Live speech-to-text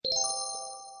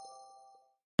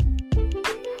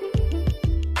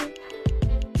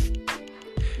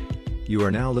You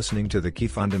are now listening to the Key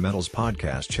Fundamentals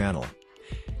podcast channel,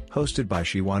 hosted by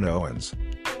Shiwan Owens.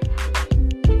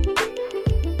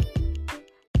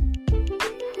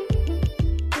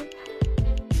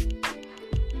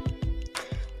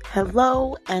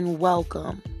 Hello and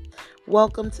welcome.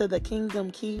 Welcome to the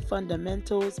Kingdom Key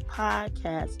Fundamentals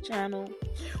podcast channel,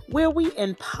 where we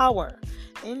empower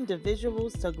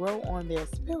individuals to grow on their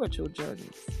spiritual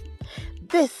journeys.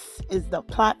 This is the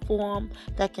platform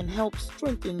that can help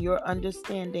strengthen your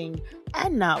understanding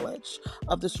and knowledge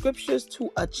of the scriptures to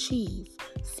achieve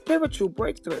spiritual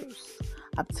breakthroughs,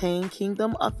 obtain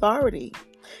kingdom authority,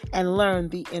 and learn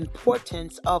the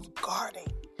importance of guarding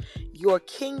your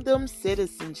kingdom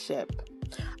citizenship.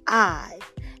 I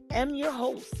am your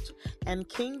host and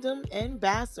kingdom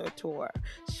ambassador,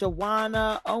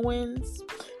 Shawana Owens,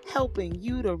 helping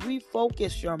you to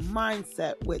refocus your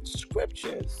mindset with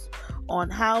scriptures on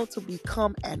how to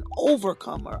become an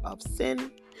overcomer of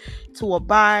sin, to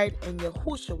abide in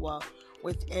Yahushua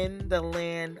within the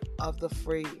land of the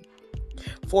free.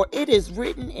 For it is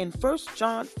written in 1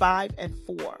 John 5 and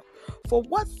 4, for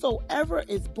whatsoever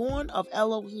is born of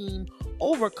Elohim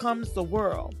overcomes the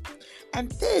world.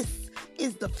 And this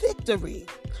is the victory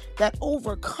that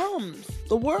overcomes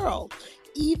the world,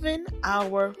 even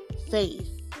our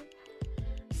faith.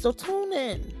 So tune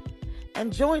in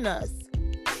and join us.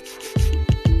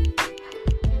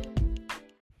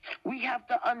 We have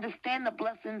to understand the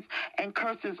blessings and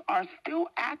curses are still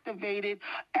activated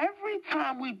every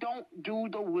time we don't do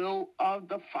the will of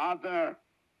the Father.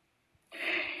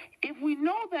 If we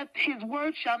know that his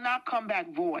word shall not come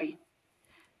back void,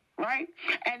 right?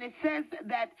 And it says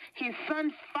that his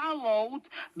son followed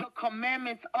the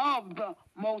commandments of the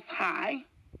Most High.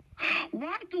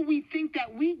 Why do we think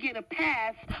that we get a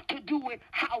pass to do it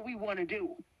how we want to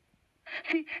do?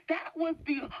 See, that was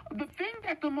the thing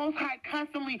that the Most High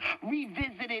constantly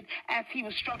revisited as he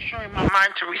was structuring my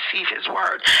mind to receive his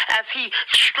word, as he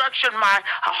structured my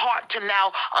heart to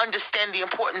now understand the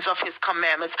importance of his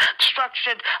commandments,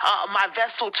 structured my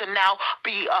vessel to now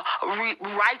be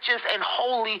righteous and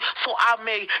holy, so I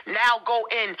may now go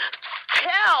and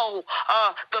tell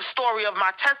the story of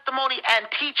my testimony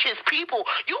and teach his people.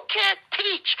 You can't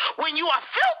teach when you are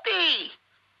filthy.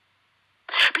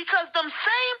 Because them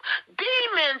same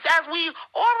demons, as we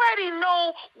already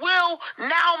know, will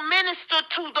now minister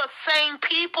to the same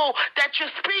people that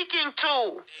you're speaking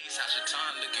to.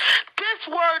 This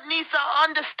word needs to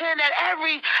understand that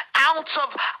every ounce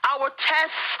of our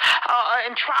tests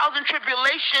and trials and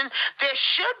tribulation, there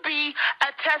should be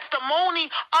a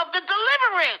testimony of the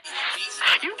deliverance.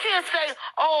 You can't say,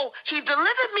 oh, he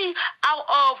delivered me out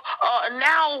of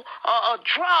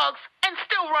drugs and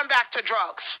still run back to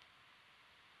drugs.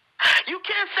 You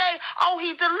can't say, oh,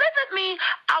 he delivered me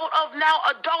out of now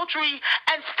adultery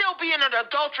and still be in an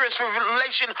adulterous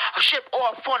relationship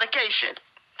or fornication.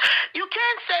 You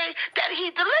can't say that he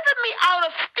delivered me out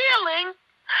of stealing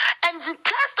and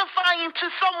testifying to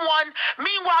someone,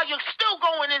 meanwhile you're still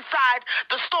going inside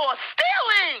the store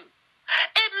stealing.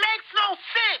 It makes no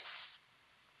sense.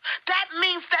 That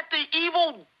means that the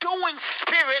evil doing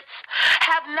spirits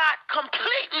have not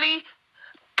completely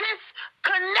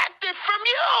disconnected from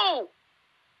you.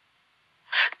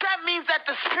 That means that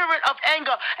the spirit of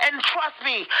anger, and trust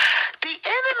me, the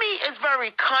enemy is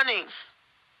very cunning,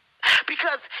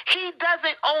 because he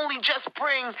doesn't only just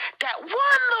bring that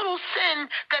one little sin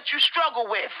that you struggle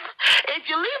with. If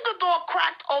you leave the door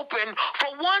cracked open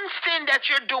for one sin that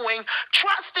you're doing,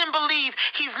 trust and believe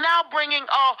he's now bringing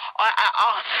a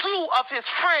slew of his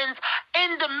friends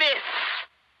in the midst.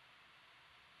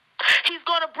 He's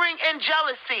going to bring in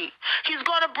jealousy. He's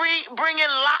going to bring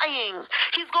in lying.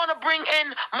 He's going to bring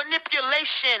in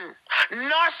manipulation,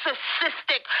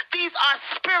 narcissistic. These are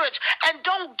spirits, and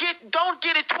don't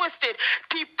get it twisted.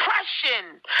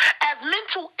 Depression, as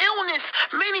mental illness,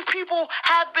 many people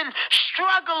have been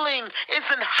struggling. It's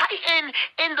been heightened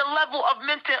in the level of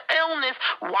mental illness.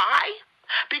 Why?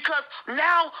 Because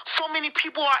now so many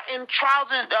people are in trials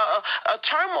and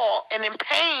turmoil and in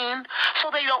pain,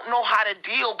 so they don't know how to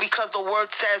deal, because the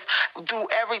word says do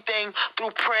everything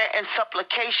through prayer and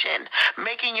supplication,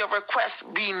 making your requests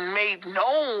be made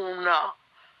known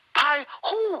by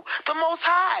who? The Most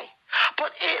High.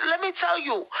 But let me tell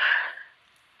you,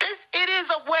 it is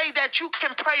a way that you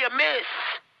can pray amiss.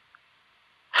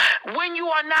 When you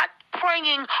are not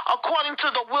praying according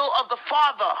to the will of the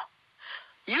Father,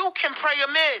 you can pray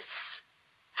amiss.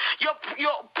 Your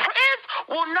prayers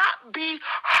will not be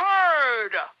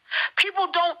heard. People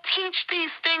don't teach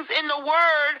these things in the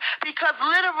word, because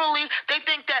literally they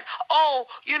think that,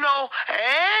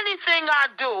 anything I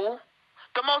do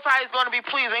the Most High is going to be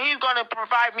pleased, and He's going to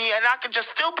provide me, and I can just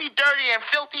still be dirty and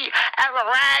filthy as a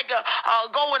rag,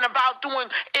 going about doing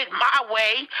it my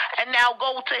way, and now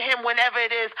go to Him whenever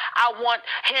it is I want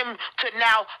Him to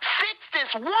now fix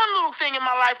this one little thing in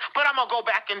my life, but I'm going to go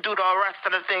back and do the rest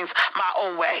of the things my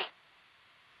own way.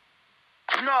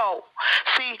 No.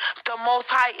 See, the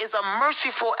Most High is a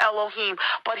merciful Elohim,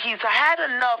 but He's had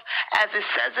enough, as it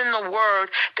says in the Word,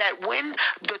 that when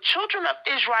the children of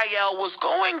Israel was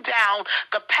going down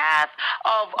the path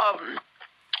of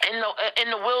in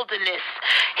the wilderness,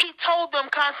 He told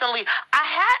them constantly,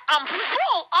 I'm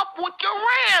full up with your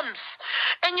rams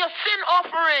and your sin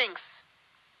offerings.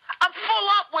 I'm full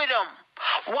up with them.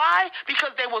 Why?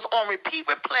 Because they was on repeat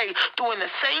replay doing the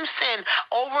same sin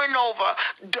over and over.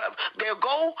 They'll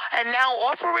go and now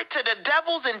offer it to the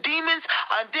devils and demons,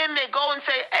 and then they go and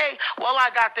say, hey, well,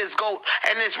 I got this goat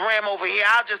and this ram over here.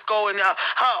 I'll just go and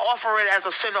offer it as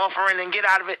a sin offering and get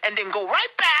out of it, and then go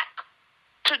right back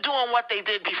to doing what they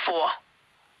did before.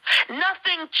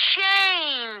 Nothing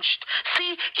changed.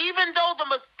 See, even though the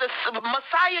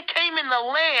Messiah came in the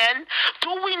land,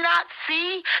 do we not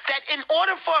see that in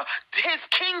order for His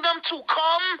kingdom to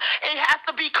come, it has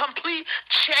to be complete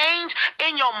change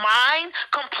in your mind,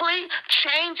 complete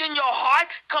change in your heart,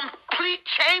 complete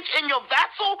change in your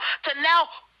vessel to now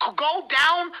go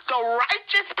down the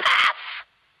righteous path?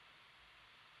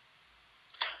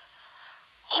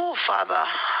 Oh, Father.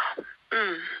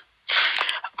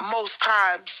 Most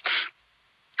times,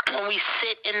 when we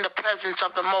sit in the presence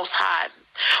of the Most High,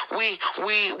 we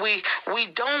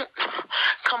don't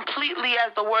completely,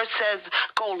 as the Word says,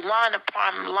 go line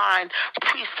upon line,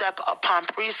 precept upon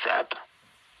precept.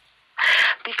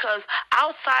 Because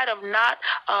outside of not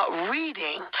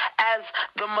reading, as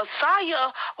the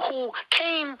Messiah who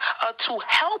came to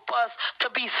help us to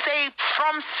be saved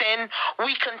from sin,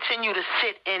 we continue to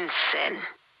sit in sin.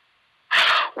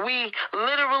 We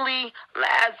literally,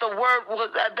 as the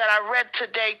word that I read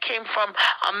today came from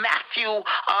Matthew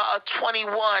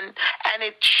 21, and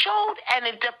it showed and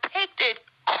it depicted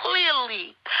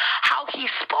clearly how He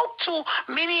spoke to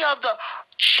many of the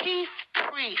chief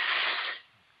priests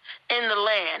in the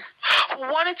land who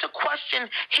wanted to question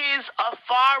His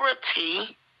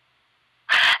authority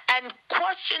and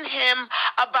question Him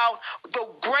about the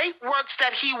great works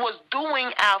that He was doing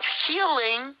of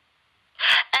healing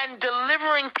and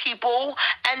delivering people,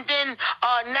 and then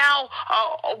now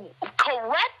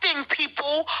correcting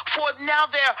people for now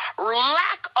their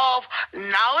lack of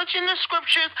knowledge in the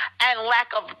scriptures and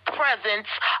lack of presence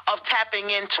of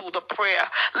tapping into the prayer.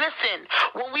 Listen,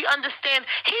 when we understand,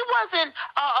 He wasn't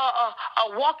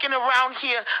walking around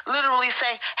here literally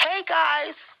saying, hey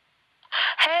guys,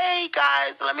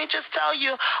 let me just tell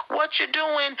you what you're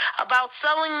doing about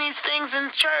selling these things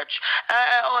in church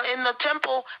or in the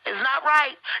temple is not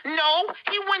right. No,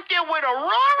 He went there with a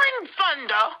roaring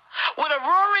thunder, with a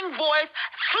roaring voice,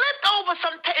 flipped over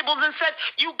some tables and said,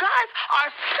 you guys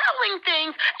are selling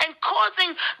things and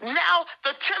causing now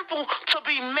the temple to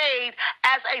be made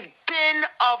as a den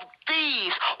of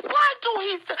thieves. Why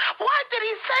did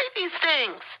He say these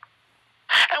things?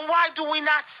 And why do we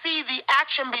not see the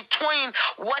action between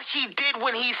what He did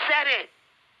when He said it?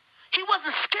 He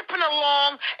wasn't skipping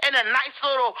along in a nice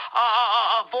little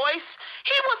voice.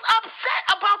 He was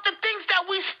upset about the things that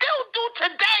we still do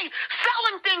today,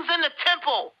 selling things in the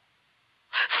temple.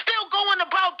 Still going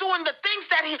about doing the things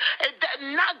that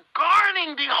not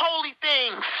guarding the holy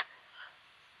things.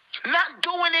 Not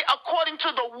doing it according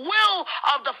to the will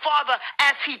of the Father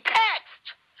as He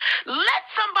texts. Let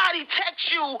somebody text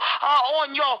you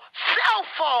on your cell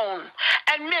phone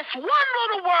and miss one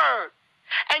little word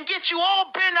and get you all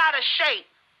bent out of shape.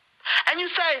 And you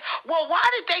say, well, why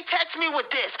did they text me with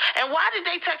this? And why did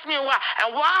they text me and why?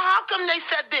 And how come they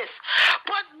said this?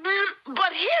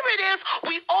 But here it is,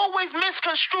 we always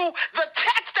misconstrue the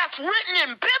text that's written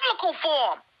in biblical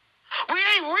form. We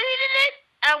ain't reading it,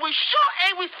 and we sure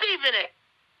ain't receiving it.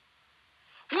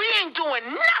 We ain't doing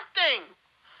nothing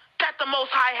that the Most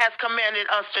High has commanded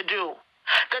us to do.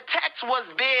 The text was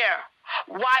there.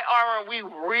 Why aren't we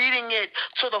reading it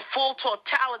to the full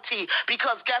totality?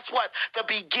 Because guess what? The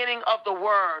beginning of the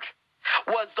Word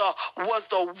was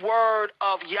the Word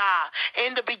of Yah.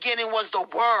 In the beginning was the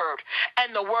Word, and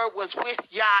the Word was with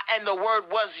Yah, and the Word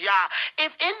was Yah.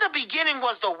 If in the beginning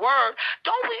was the Word,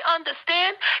 don't we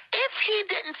understand? If He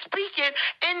didn't speak it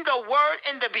in the Word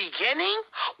in the beginning,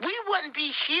 we wouldn't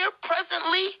be here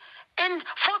presently and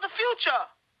for the future.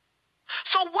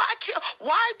 So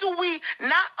why do we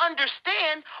not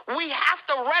understand we have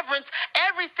to reverence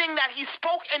everything that He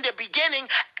spoke in the beginning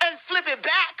and flip it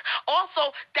back?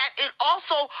 Also, that it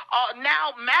also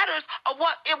now matters of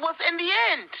what it was in the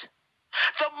end.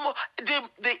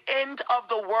 The end of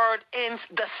the word ends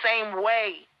the same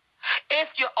way. If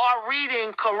you are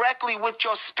reading correctly with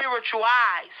your spiritual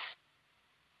eyes,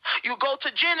 you go to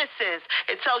Genesis,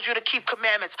 it tells you to keep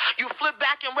commandments. You flip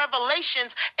back in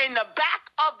Revelations, in the back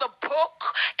of the book,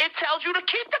 it tells you to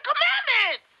keep the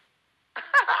commandments.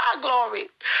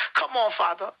 Glory. Come on,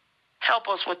 Father. Help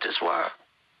us with this word.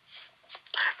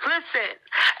 Listen,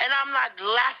 and I'm not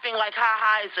laughing like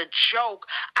ha-ha is a joke.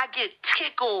 I get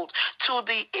tickled to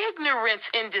the ignorance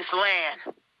in this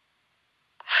land.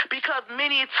 Because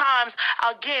many times,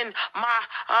 again, my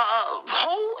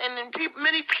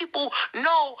many people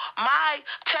know my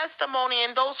testimony,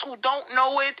 and those who don't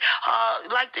know it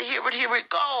like to hear it. Here it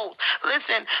goes.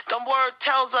 Listen, the word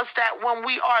tells us that when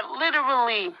we are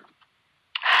literally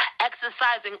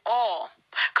exercising all,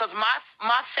 because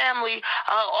my family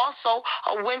also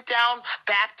went down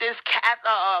Baptist,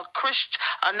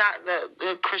 not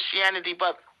Christianity,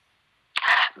 but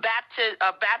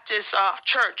Baptist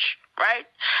church, right?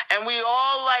 And we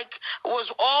all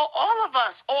all of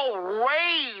us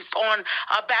raised on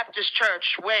Baptist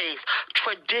church ways,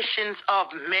 traditions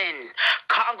of men,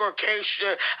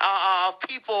 congregation of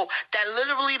people that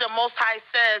literally the Most High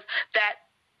says that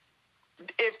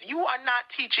if you are not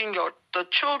teaching the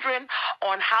children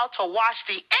on how to wash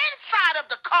the inside of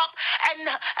the cup and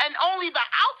only the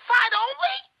outside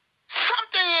only,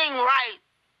 something ain't right.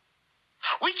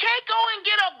 We can't go and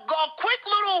get a quick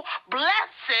little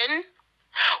blessing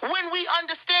when we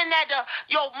understand that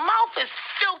your mouth is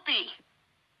filthy,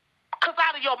 because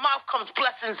out of your mouth comes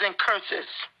blessings and curses.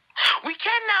 We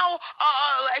can now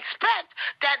expect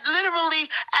that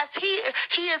literally, as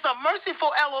he is a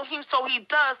merciful Elohim, so he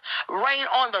does reign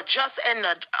on the just and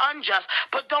the unjust.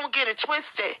 But don't get it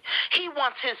twisted. He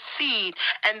wants his seed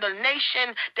and the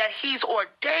nation that he's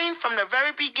ordained from the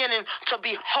very beginning to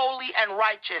be holy and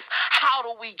righteous. How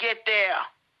do we get there?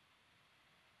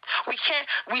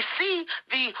 We see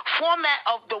the format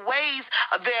of the ways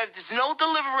there's no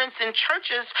deliverance in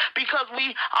churches because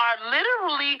we are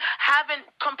literally haven't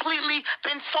completely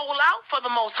been sold out for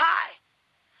the Most High.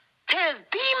 There's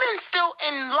demons still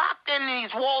locked in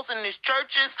these walls in these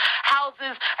churches,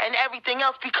 houses, and everything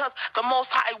else because the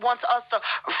Most High wants us to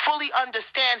fully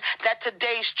understand that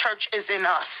today's church is in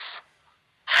us.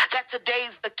 That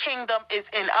today's the kingdom is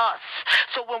in us.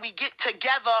 So when we get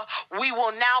together, we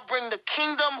will now bring the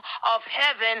kingdom of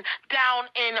heaven down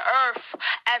in earth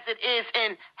as it is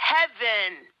in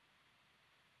heaven.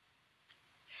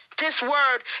 This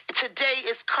word today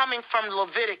is coming from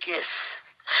Leviticus.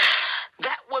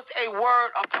 That was a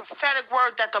word, a prophetic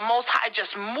word that the Most High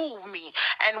just moved me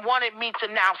and wanted me to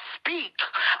now speak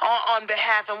on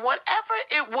behalf. And whatever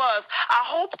it was, I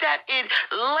hope that it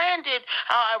landed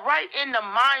right in the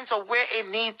minds of where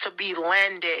it needs to be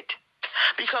landed.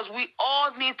 Because we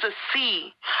all need to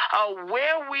see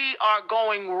where we are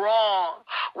going wrong,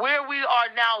 where we are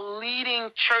now leading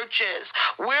churches,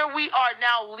 where we are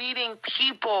now leading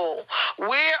people,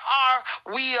 where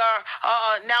we are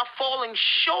now falling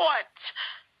short.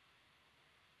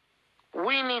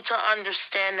 We need to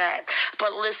understand that.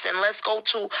 But listen, let's go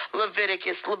to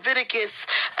Leviticus,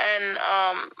 and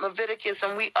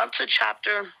we up to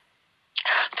chapter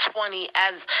 20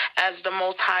 as the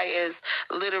Most High is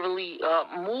literally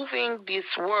moving this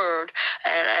word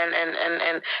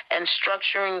and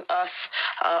structuring us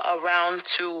around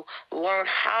to learn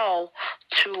how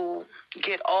to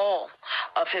get all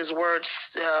of his words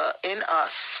in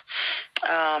us.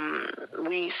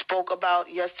 We spoke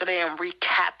about yesterday and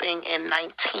recapping in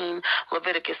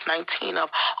Leviticus 19 of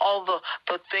all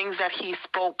the things that he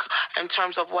spoke in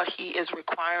terms of what he is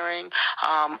requiring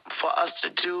for us to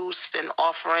do, and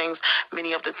offerings,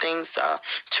 many of the things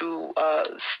to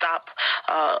stop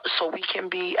so we can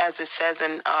be, as it says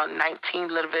in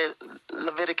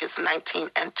Leviticus 19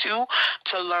 and 2,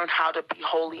 to learn how to be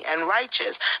holy and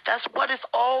righteous. That's what it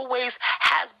always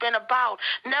has been about.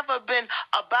 Never been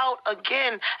about,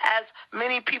 again, as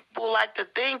many people like to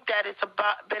think that it's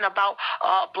been about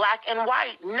black and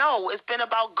white. No, it's been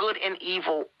about good and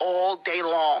evil all day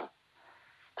long.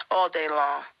 All day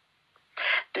long.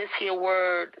 This here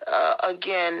word,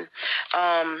 again,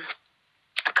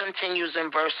 continues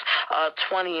in verse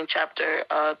 20 in chapter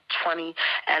 20,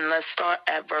 and let's start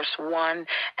at verse 1,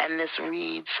 and this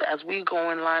reads, as we go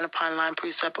in line upon line,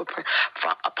 precept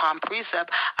upon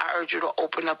precept, I urge you to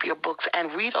open up your books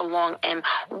and read along and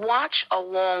watch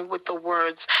along with the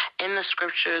words in the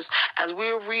scriptures as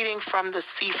we're reading from the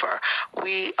Sefer.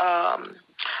 We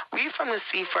read from the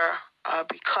Sefer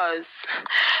because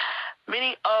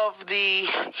many of the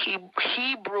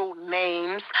Hebrew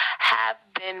names have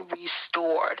been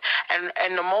restored.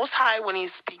 And the Most High, when he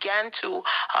began to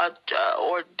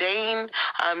ordain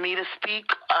me to speak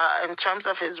in terms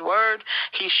of his word,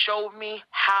 he showed me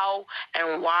how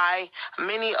and why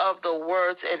many of the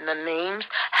words and the names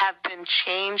have been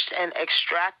changed and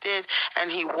extracted,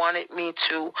 and he wanted me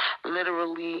to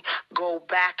literally go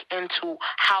back into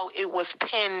how it was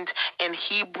penned in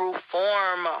Hebrew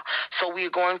form. So we're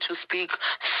going to speak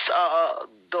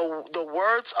the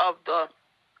words of the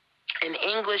in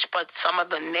English, but some of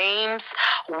the names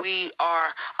we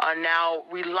are now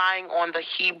relying on the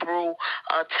Hebrew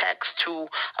text to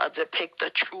depict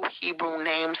the true Hebrew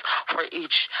names for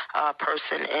each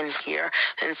person in here.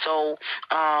 And so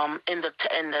in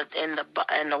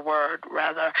the word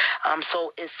rather,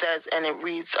 so it says, and it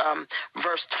reads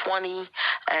verse 20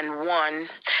 and 1,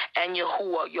 and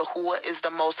Yahuwah is the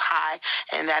Most High,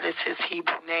 and that is his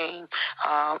Hebrew name.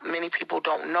 Many people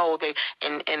don't know. They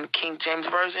in King James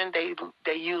Version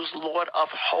they use Lord of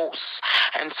Hosts,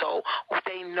 and so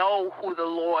they know who the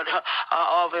Lord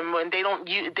of, and when they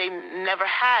never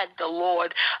had the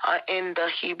Lord in the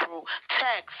Hebrew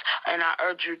text, and I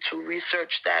urge you to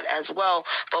research that as well.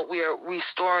 But we are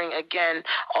restoring again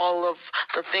all of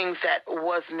the things that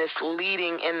was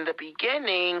misleading in the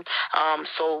beginning.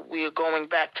 So we are going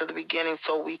back to the beginning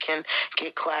so we can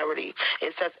get clarity.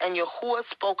 It says, and Yahuwah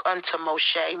spoke unto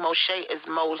Moshe. Moshe is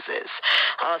Moses,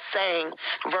 saying,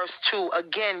 verse 2,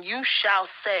 again, you shall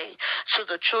say to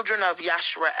the children of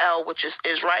Yashrael, which is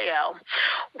Israel,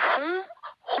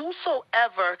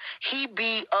 whosoever he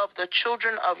be of the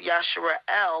children of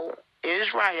Yashrael,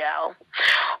 Israel,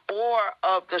 or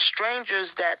of the strangers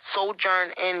that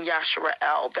sojourn in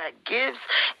Yashrael, that gives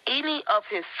any of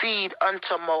his seed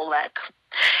unto Molech,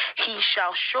 he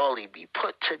shall surely be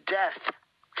put to death.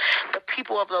 The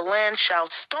people of the land shall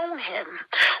stone him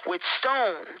with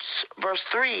stones. Verse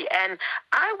 3, and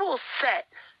I will set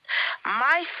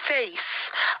my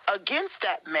face against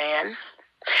that man,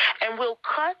 and will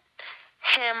cut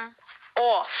him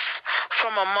off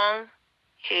from among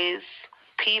his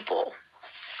people,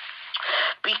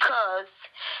 because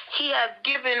he has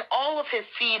given all of his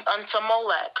seed unto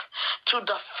Molech to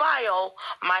defile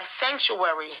my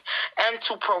sanctuary and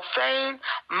to profane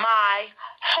my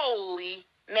holy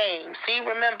name. See,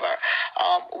 remember,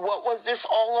 what was this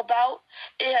all about?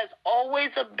 It has always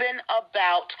been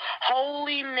about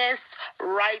holiness,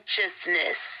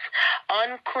 righteousness.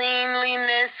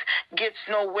 Uncleanliness gets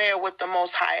nowhere with the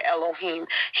Most High Elohim.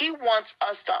 He wants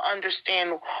us to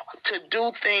understand to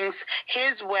do things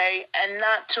his way and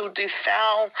not to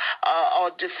defile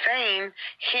or defame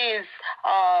his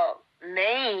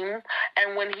name.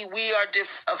 And when we are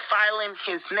defiling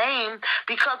his name,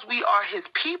 because we are his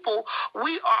people,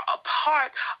 we are a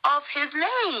part of his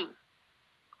name.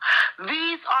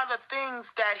 These are the things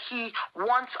that he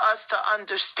wants us to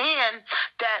understand,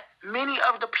 that many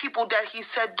of the people that he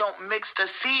said don't mix the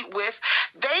seed with,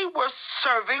 they were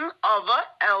serving other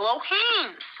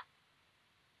Elohims.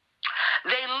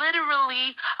 They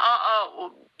literally,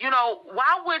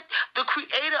 why would the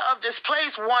creator of this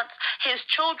place want his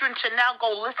children to now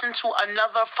go listen to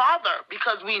another father?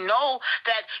 Because we know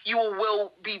that you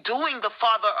will be doing the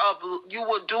father of,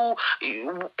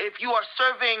 if you are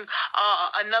serving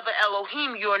another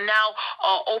Elohim, you are now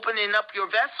opening up your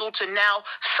vessel to now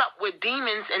sup with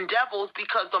demons and devils,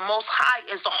 because the Most High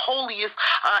is the holiest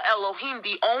Elohim,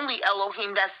 the only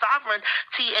Elohim that's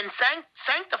sovereignty and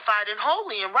sanctified and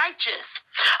holy and righteous.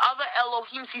 Other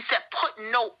Elohims, he said, put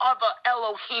no other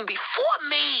Elohim before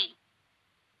me.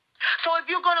 So if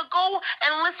you're going to go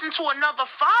and listen to another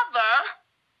father,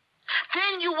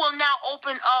 then you will now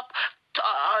open up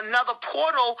another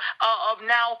portal of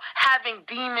now having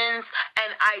demons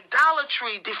and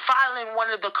idolatry, defiling one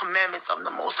of the commandments of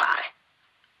the Most High.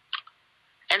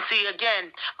 And see,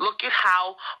 again, look at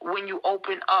how when you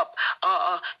open up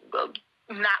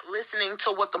not listening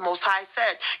to what the Most High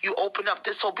said, you open up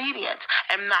disobedience.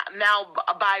 And now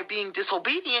by being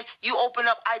disobedient, you open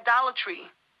up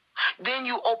idolatry. Then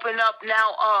you open up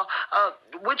now,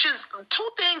 which is two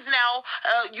things now,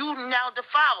 you now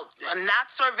defiled. Not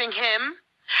serving him,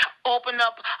 open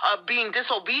up being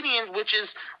disobedient, which is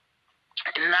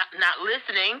not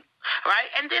listening, right?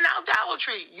 And then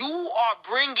idolatry. You are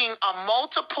bringing a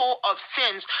multiple of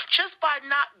sins just by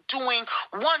not doing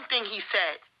one thing he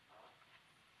said.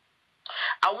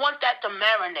 I want that to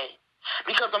marinate,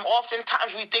 because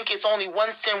oftentimes we think it's only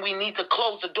one sin we need to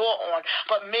close the door on,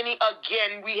 but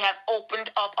we have opened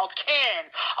up a can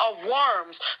of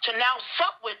worms to now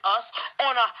sup with us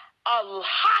on a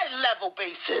high level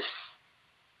basis.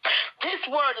 This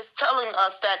word is telling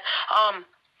us that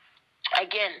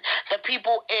Again, the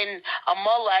people in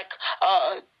Amalek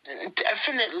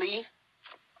definitely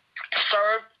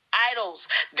served idols.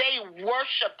 They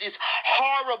worshiped these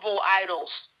horrible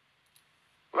idols,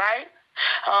 right?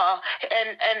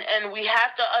 And we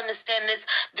have to understand this.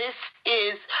 This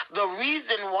is the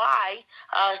reason why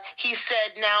he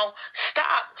said, now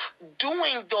stop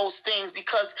doing those things,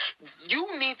 because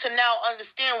you need to now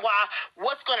understand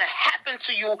what's going to happen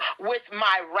to you with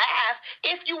my wrath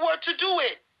if you were to do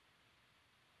it.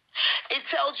 It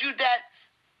tells you that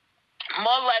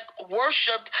Molech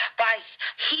worshipped by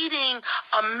heating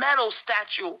a metal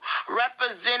statue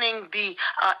representing the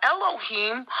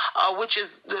Elohim, which is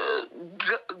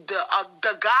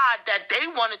the God that they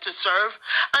wanted to serve,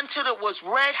 until it was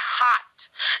red hot.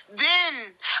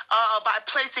 Then, by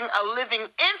placing a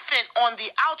living infant on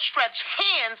the outstretched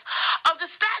hands of the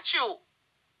statue,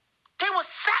 they were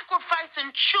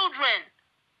sacrificing children.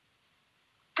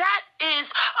 That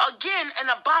is, again, an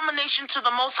abomination to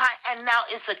the Most High, and now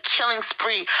it's a killing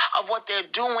spree of what they're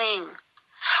doing.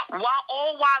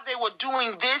 While they were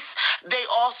doing this, they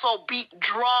also beat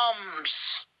drums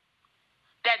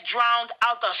that drowned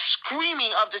out the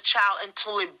screaming of the child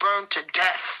until it burned to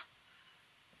death.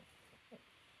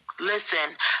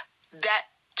 Listen,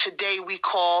 that today we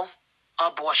call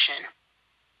abortion.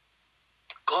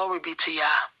 Glory be to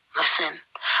Yah. Listen,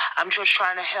 I'm just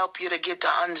trying to help you to get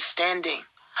the understanding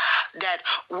that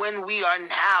when we are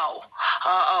now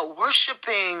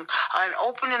worshiping and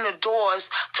opening the doors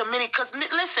to many, because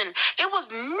listen, it was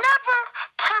never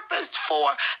purposed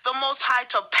for the Most High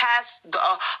to pass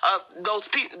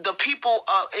the people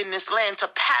in this land to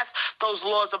pass those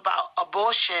laws about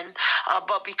abortion,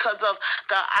 but because of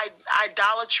the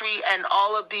idolatry and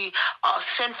all of the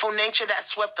sinful nature that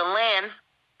swept the land,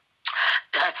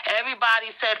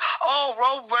 everybody said, oh,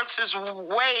 Roe versus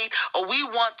Wade, we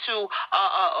want to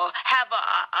have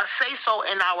a say-so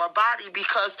in our body,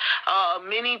 because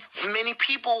many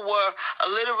people were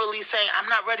literally saying, I'm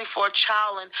not ready for a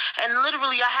child. And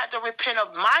literally I had to repent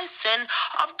of my sin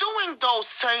of doing those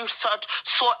same such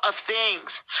sort of things.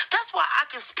 That's why I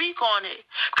can speak on it,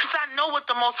 because I know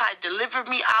what the Most High delivered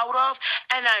me out of,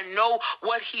 and I know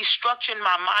what He structured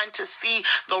my mind to see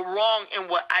the wrong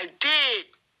in what I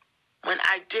did. When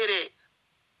I did it,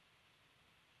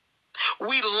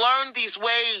 we learned these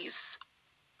ways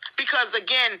because,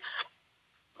 again,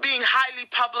 being highly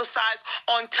publicized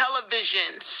on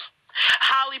televisions,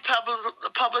 highly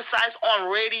publicized on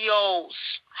radios,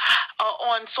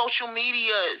 on social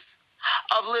medias,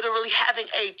 of literally having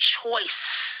a choice.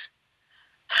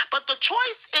 But the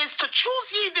choice is to choose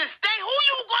ye this day who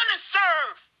you going to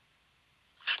serve.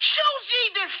 Choose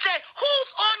ye this day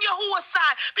who's on Yahuwah's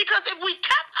side. Because if we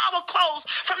kept our clothes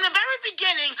from the very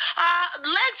beginning,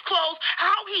 legs closed,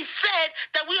 how He said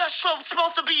that we are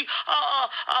supposed to be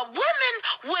women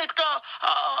with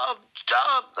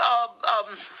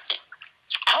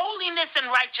holiness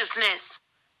and righteousness,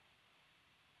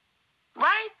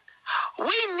 right?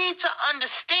 We need to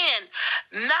understand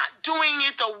not doing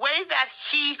it the way that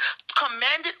He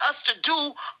commanded us to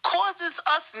do causes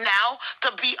us now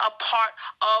to be a part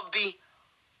of the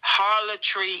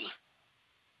harlotry,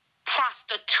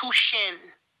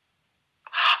 prostitution,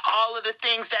 all of the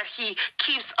things that He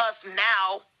keeps us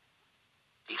now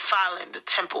defiling the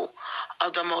temple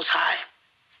of the Most High.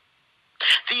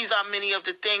 These are many of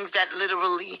the things that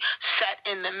literally sat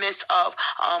in the midst of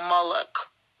Moloch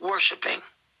worshiping.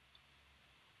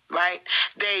 Right?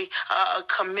 They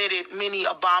committed many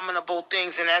abominable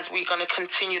things, and as we're going to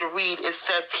continue to read, it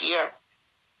says here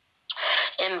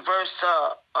in verse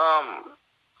 4,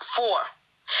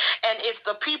 and if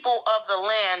the people of the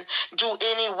land do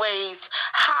any ways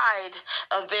hide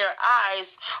their eyes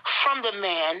from the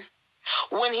man,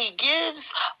 when he gives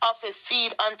of his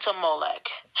seed unto Molech,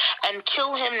 and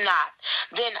kill him not,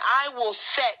 then I will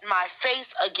set my face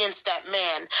against that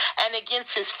man and against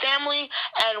his family,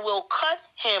 and will cut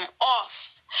him off,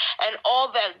 and all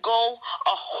that go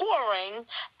a-whoring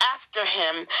after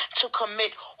him to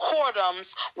commit whoredoms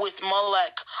with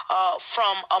Molech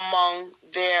from among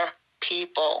their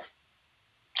people.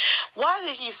 Why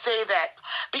did he say that?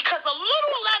 Because a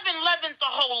little leaven leavens the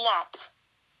whole lump.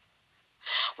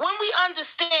 When we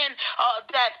understand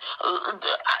that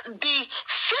the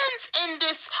sins in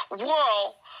this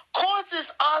world causes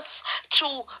us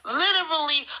to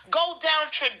literally go down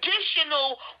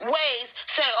traditional ways,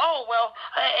 saying, oh, well,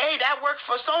 hey, that works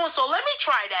for so-and-so, let me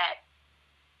try that.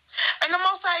 And the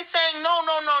Most High is saying, no.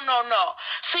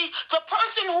 See, the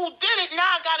person who did it, now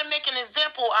I got to make an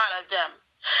example out of them.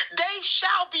 They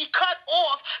shall be cut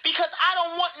off because I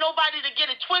don't want nobody to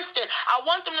get it twisted. I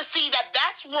want them to see that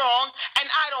that's wrong and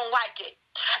I don't like it.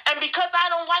 And because I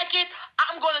don't like it,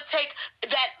 I'm going to take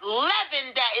that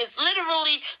leaven that is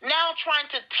literally now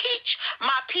trying to teach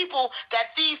my people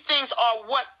that these things are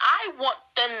what I want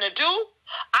them to do.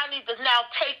 I need to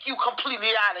now take you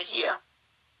completely out of here.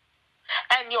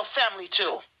 And your family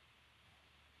too.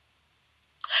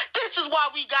 This is why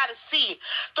we got to see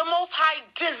the Most High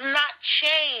does not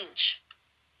change.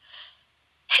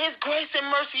 His grace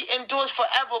and mercy endures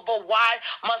forever, but why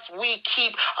must we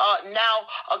keep now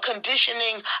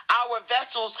conditioning our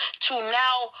vessels to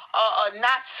now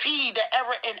not see the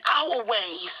error in our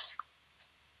ways?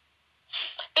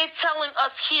 It's telling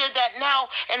us here that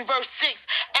now in verse 6,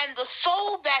 and the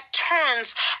soul that turns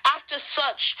after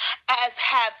such as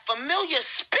have familiar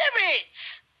spirits,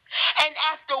 and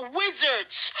after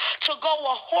wizards, to go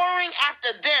a-whoring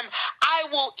after them, I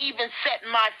will even set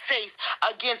my face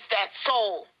against that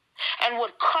soul, and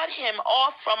would cut him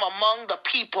off from among the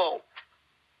people.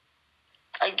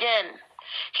 Again,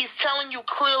 he's telling you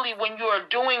clearly when you are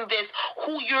doing this,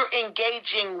 who you're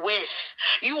engaging with.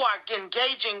 You are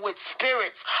engaging with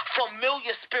spirits,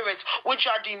 familiar spirits, which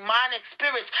are demonic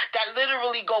spirits that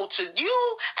literally go to you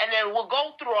and then will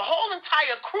go through a whole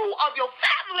entire crew of your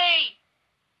family.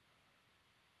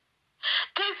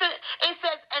 It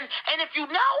says, and if you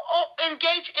now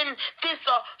engage in this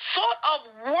sort of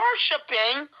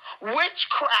worshiping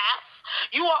witchcraft,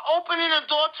 you are opening the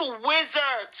door to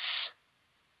wizards.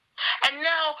 And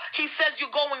now he says you're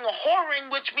going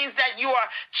a-whoring, which means that you are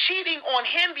cheating on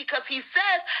him, because he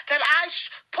says that I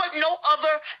put no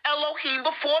other Elohim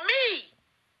before me.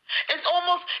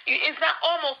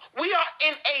 We are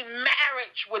in a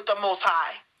marriage with the Most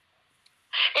High.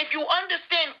 If you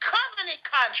understand covenant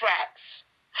contracts,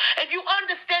 if you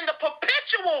understand the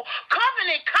perpetual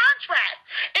covenant contract,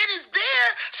 it is there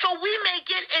so we may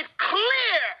get it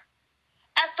clear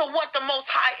as to what the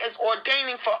Most High is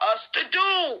ordaining for us to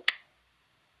do.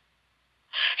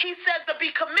 He says to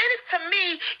be committed to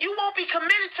me, you won't be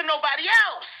committed to nobody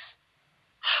else.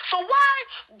 So why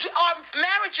are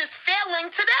marriages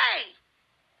failing today?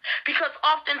 Because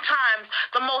oftentimes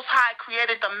the Most High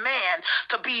created the man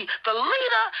to be the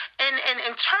leader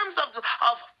in terms of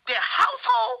their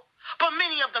household, but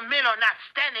many of the men are not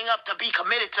standing up to be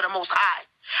committed to the Most High.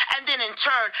 And then in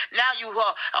turn, now you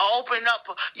open up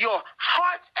your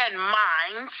hearts and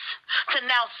minds to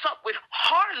now sup with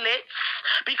harlots,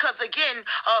 because again,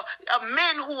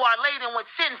 men who are laden with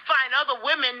sin find other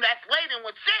women that's laden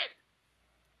with sin.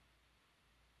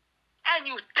 And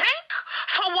you think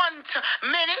for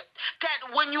 1 minute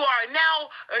that when you are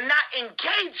now not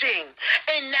engaging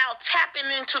and now tapping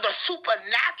into the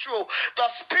supernatural, the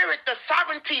spirit, the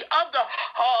sovereignty of the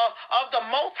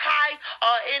Most High,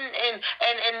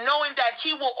 and knowing that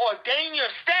He will ordain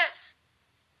your steps,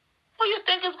 what do you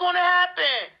think is going to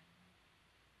happen?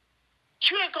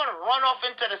 You ain't going to run off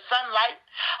into the sunlight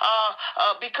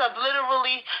because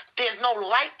literally there's no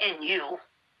light in you.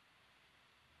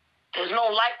 There's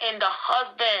no light in the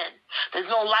husband. There's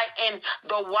no light in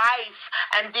the wife.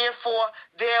 And therefore,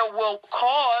 there will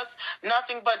cause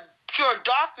nothing but pure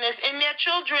darkness in their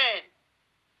children.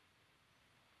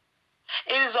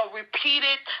 It is a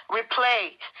repeated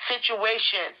replay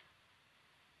situation.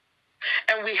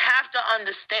 And we have to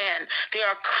understand there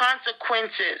are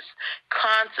consequences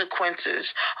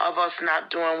of us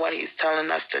not doing what He's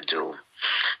telling us to do.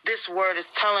 This word is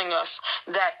telling us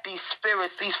that these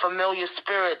spirits, these familiar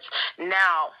spirits,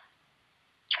 now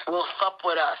will sup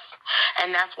with us.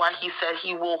 And that's why He said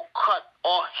He will cut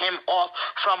him off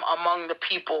from among the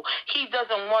people. He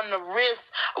doesn't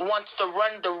wants to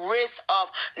run the risk of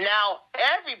now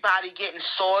everybody getting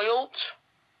soiled.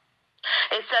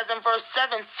 It says in verse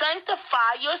 7,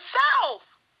 sanctify yourself,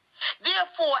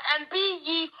 therefore, and be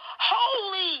ye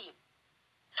holy,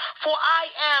 for I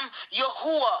am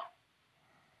Yahuwah.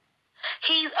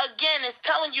 He again is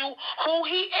telling you who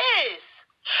He is.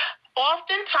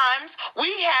 Oftentimes,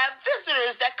 we have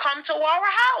visitors that come to our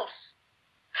house.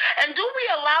 And do we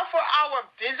allow for our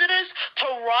visitors to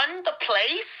run the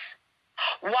place?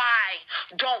 Why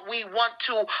don't we want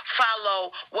to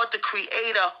follow what the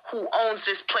Creator who owns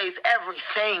this place,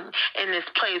 everything in this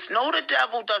place? No, the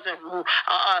devil doesn't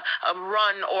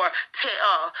run or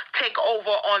take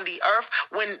over on the earth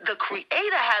when the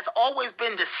Creator has always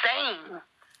been the same.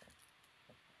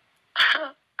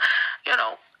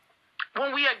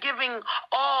 When we are giving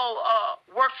all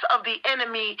works of the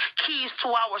enemy keys to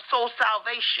our soul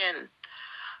salvation,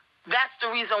 that's the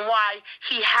reason why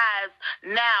he has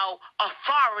now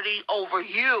authority over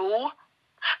you.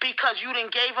 because you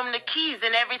didn't gave him the keys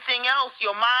and everything else,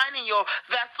 your mind and your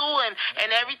vessel and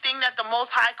everything that the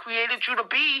Most High created you to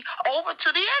be over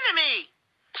to the enemy.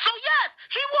 So yes,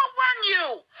 he will run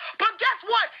you. But guess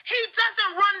what? He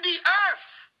doesn't run the earth.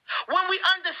 When we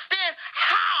understand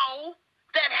how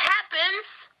that happens,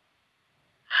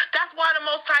 that's why the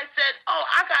Most High said, oh,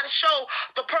 I got to show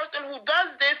the person who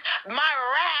does this my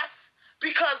wrath,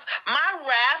 because my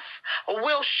wrath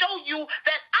will show you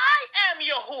that I am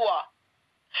Yahuwah.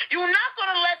 You're not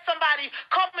going to let somebody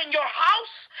come in your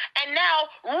house and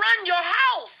now run your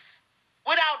house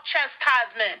without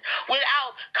chastisement,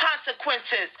 without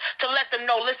consequences, to let them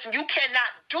know, listen, you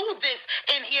cannot do this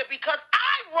in here because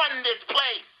I run this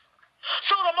place.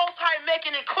 So the Most High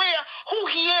making it clear who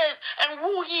he is and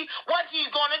what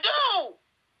he's going to do.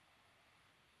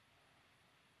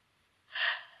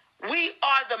 We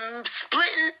are the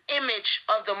splitting image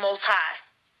of the Most High.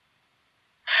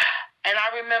 And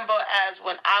I remember as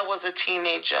when I was a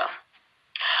teenager,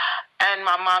 and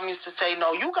my mom used to say,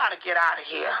 no, you got to get out of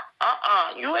here.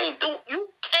 You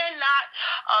cannot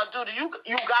do that.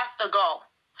 You got to go.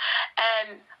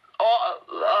 And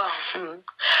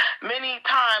many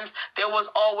times there was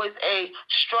always a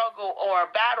struggle or a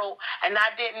battle, and I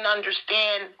didn't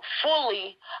understand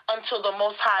fully until the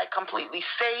Most High completely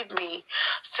saved me,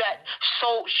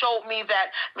 showed me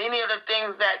that many of the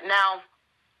things that now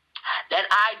that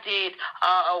I did,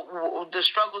 the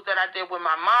struggles that I did with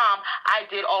my mom, I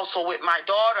did also with my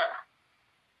daughter,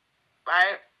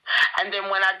 right? And then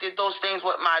when I did those things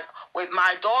with my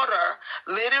daughter,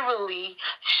 literally,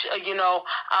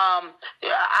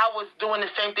 I was doing the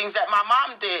same things that my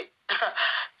mom did.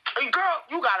 Girl,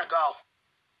 you gotta go.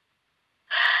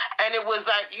 And it was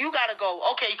like, you gotta go.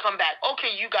 Okay, come back.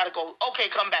 Okay, you gotta go. Okay,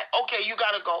 come back. Okay, you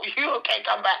gotta go. Okay,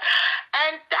 come back.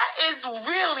 And that is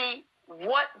really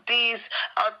what these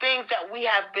are things that we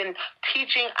have been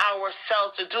teaching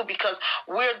ourselves to do, because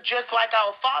we're just like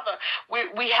our Father.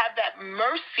 We have that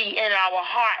mercy in our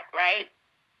heart, right?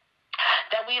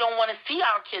 That we don't want to see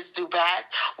our kids do bad.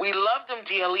 We love them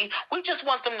dearly. We just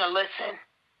want them to listen.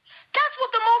 That's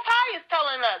what the Most High is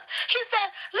telling us. He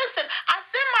said, listen, I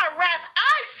send my wrath,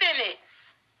 I send it.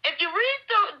 If you read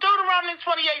Deuteronomy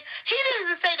 28, he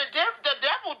didn't say the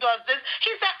devil does this.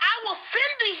 He said, I will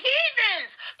send the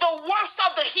heathens, the worst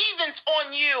of the heathens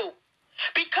on you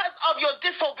because of your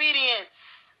disobedience.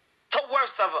 The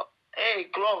worst of them. Hey,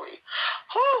 glory.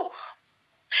 Whew.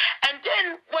 And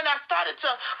then when I started to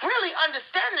really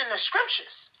understand in the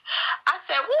scriptures, I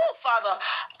said, whoa, Father,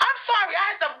 I'm sorry.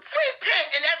 I had to repent,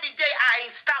 and every day I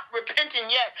ain't stopped repenting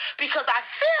yet because I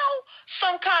feel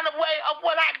some kind of way of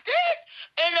what I did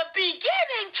in the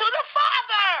beginning to the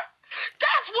Father.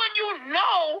 That's when you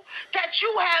know that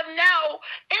you have now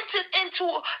entered into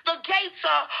the gates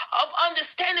of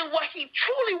understanding what he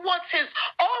truly wants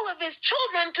all of his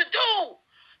children to do.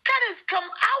 That is come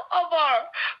out of her.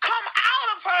 Come out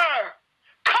of her.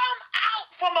 Come out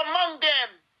from among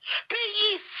them. Be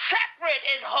ye separate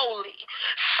and holy,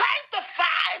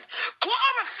 sanctified,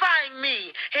 glorifying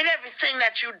me in everything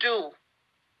that you do.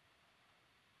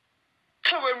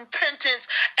 To repentance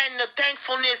and the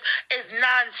thankfulness is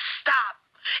non-stop.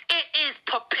 It is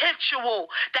perpetual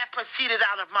that proceeded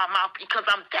out of my mouth because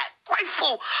I'm that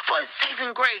grateful for his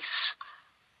saving grace.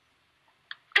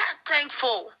 That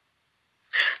thankful.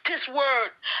 This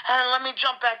word, and let me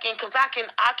jump back in because I can,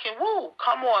 woo,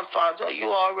 come on, Father, you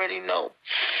already know.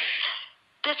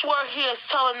 This word here is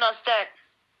telling us that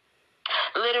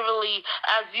literally,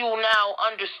 as you now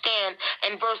understand,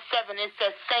 in verse 7, it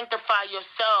says, sanctify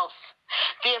yourselves,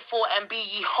 therefore, and be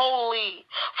ye holy,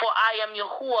 for I am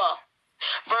Yahuwah.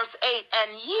 Verse 8,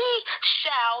 and ye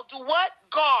shall do what?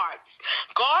 Guard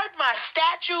my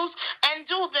statutes and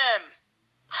do them.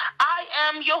 I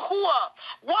am Yahuwah.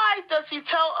 Why does he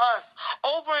tell us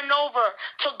over and over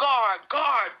to guard?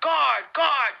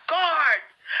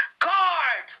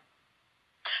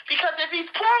 Because if he's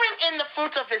pouring in the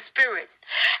fruits of his spirit,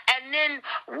 and then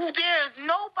there's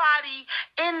nobody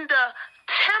in the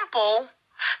temple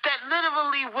that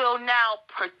literally will now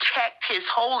protect his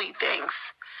holy things.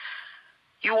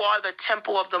 You are the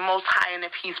temple of the Most High, and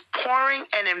if he's pouring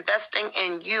and investing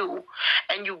in you,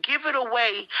 and you give it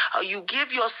away, you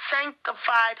give your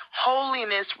sanctified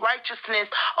holiness, righteousness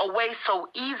away so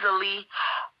easily,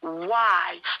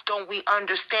 why don't we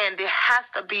understand there has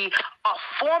to be a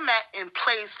format in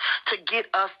place to get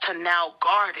us to now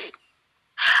guard it?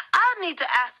 I need to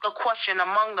ask a question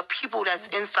among the people that's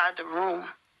inside the room.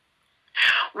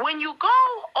 When you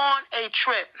go on a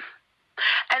trip,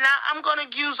 and I'm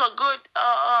going to use a good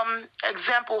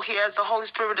example here as the Holy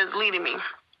Spirit is leading me.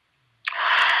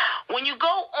 When you go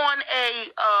on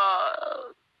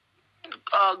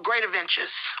Great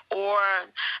Adventures, or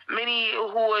many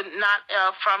who are not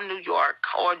from New York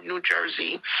or New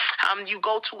Jersey, you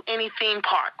go to any theme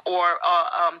park or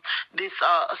this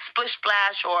Splish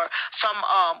Splash or some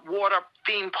water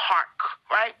theme park,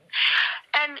 right?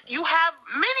 And you have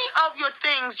many of your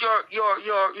things, your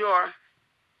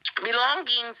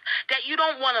belongings that you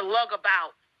don't want to lug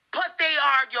about, but they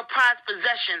are your prized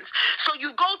possessions. So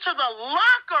you go to the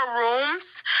locker rooms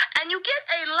and you get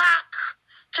a lock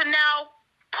to now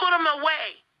put them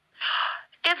away.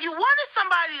 If you wanted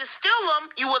somebody to steal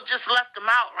them, you would just left them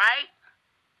out, right?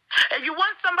 If you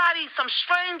want somebody, some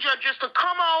stranger, just to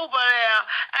come over there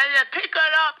and just pick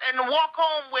it up and walk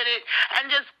home with it and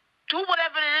just do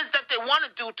whatever it is that they want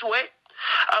to do to it,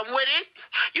 with it,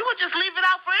 you would just leave it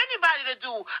out for anybody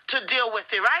to deal with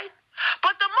it, right?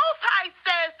 But the Most High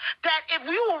says that if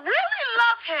you really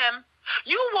love Him,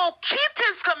 you will keep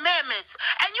His commandments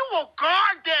and you will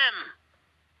guard them.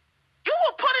 You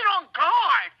will put it on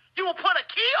guard. You will put a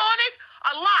key on it,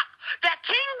 a lock. That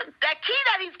key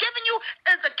that He's given you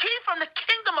is the key from the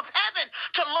kingdom of heaven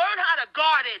to learn how to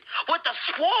guard it with the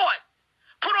sword.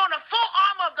 Put on the full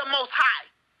armor of the Most High.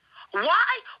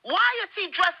 Why? Why is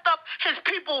He dressed up His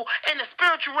people in the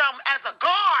spiritual realm as a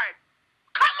guard?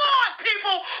 Come on,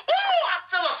 people. Ooh, I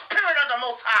feel the spirit of the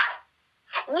Most High.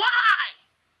 Why?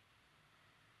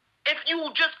 If you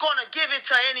just going to give it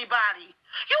to anybody,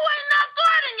 you ain't not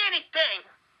guarding anything.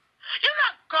 You're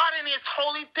not guarding His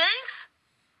holy things.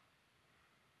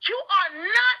 You are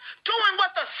not doing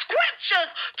what the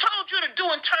scriptures told you to do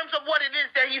in terms of what it is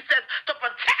that He says to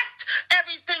protect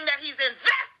everything that He's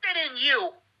invested in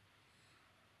you.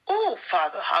 Oh,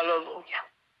 Father, hallelujah.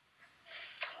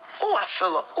 Oh, I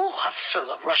feel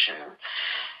a rushing.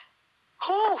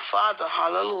 Oh, Father,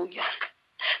 hallelujah.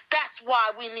 That's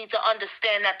why we need to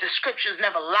understand that the scriptures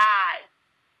never lie.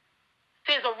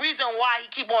 There's a reason why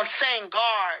He keep on saying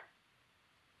guard.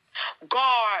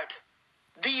 Guard.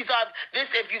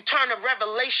 If you turn to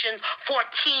Revelation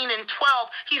 14 and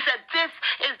 12, He said this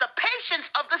is the patience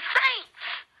of the saints.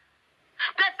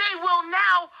 That they will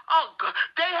now,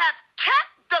 they have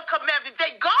kept the commandments.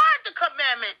 They guard the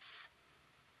commandments.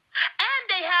 And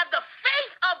they have the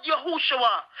faith of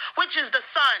Yahushua, which is the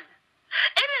Son.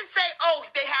 It didn't say,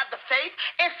 they have the faith.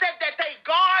 It said that they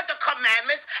guard the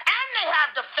commandments and they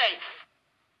have the faith.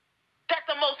 That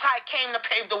the Most High came to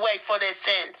pave the way for their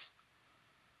sins.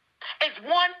 It's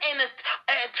one and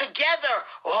together.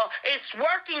 It's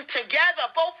working together,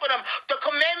 both of them. The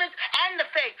commandments and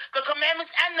the faith. The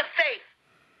commandments and the faith.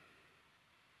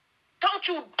 Don't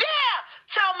you dare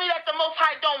tell me that the Most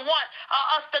High don't want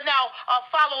us to now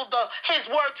follow His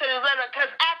word to His letter.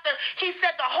 Because after He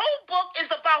said the whole book is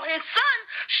about His Son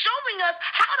showing us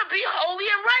how to be holy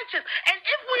and righteous. And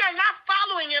if we are not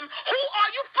following Him, who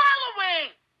are you following?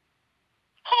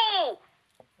 Who?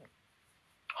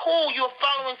 You're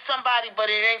following somebody, but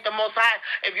it ain't the Most High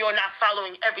if you're not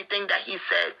following everything that He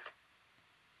said.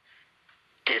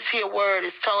 This here word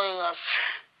is telling us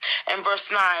in verse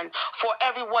 9, for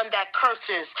everyone that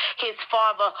curses his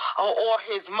father or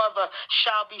his mother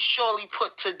shall be surely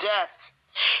put to death.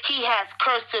 He has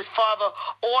cursed his father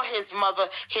or his mother,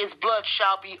 his blood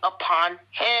shall be upon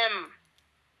him.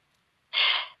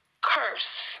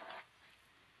 Curse.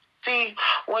 See,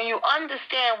 when you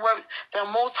understand what the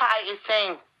Most High is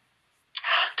saying,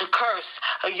 to curse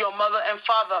your mother and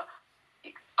father,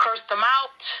 curse them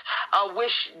out,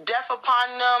 wish death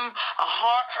upon them, a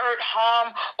heart hurt,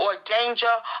 harm, or danger,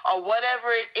 or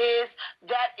whatever it is,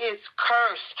 that is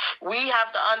curse. We have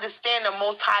to understand the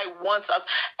Most High wants us.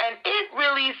 And it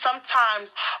really sometimes,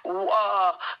 a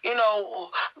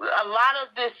lot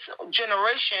of this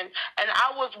generation, and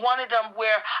I was one of them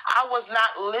where I was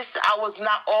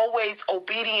not always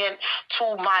obedient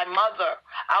to my mother.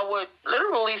 I would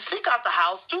literally sneak out the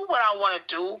house, do what I want to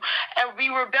do, and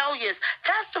be rebellious.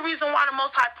 That's the reason why the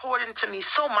Most High poured into me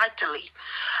so mightily.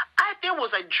 There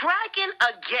was a dragon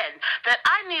again that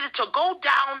I needed to go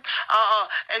down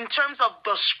in terms of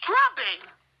the scrubbing.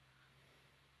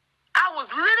 I was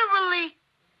literally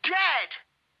dead.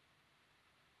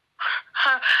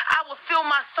 I would feel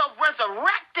myself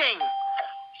resurrecting,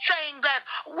 saying that,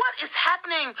 what is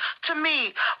happening to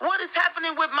me? What is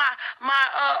happening with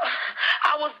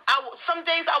some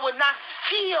days I would not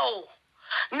feel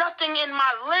nothing in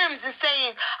my limbs, and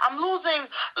saying, I'm losing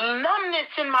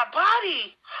numbness in my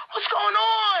body. What's going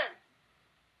on?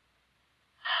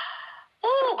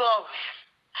 Ooh, glory.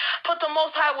 But the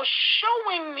Most High was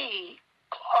showing me.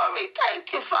 Glory,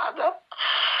 thank you, Father.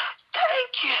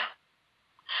 Thank you.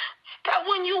 That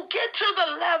when you get to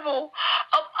the level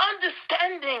of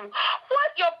understanding what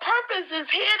your purpose is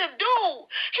here to do,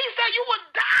 He said you would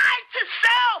die to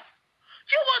self.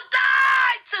 You will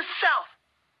die to self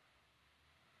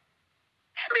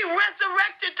and be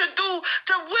resurrected to do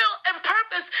the will and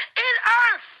purpose in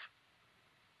earth.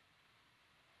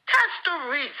 That's the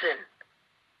reason.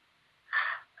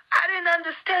 I didn't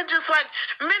understand, just like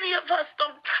many of us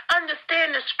don't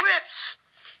understand the scripts,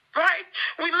 right?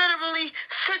 We literally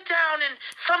sit down and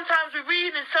sometimes we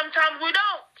read and sometimes we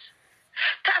don't.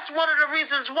 That's one of the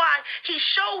reasons why he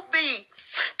showed me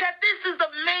that this is the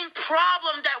main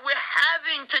problem that we're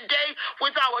having today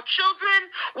with our children,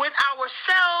 with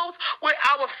ourselves, with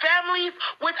our families,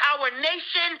 with our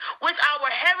nation, with our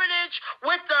heritage,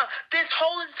 with this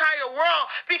whole entire world.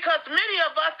 Because many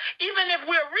of us, even if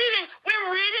we're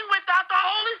reading without the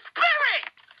Holy Spirit.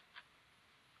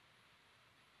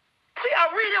 We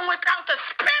are reading without the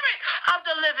Spirit of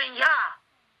the living Yah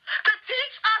to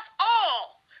teach us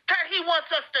all that he wants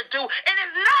us to do. It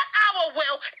is not our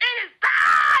will. It is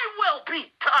thy will be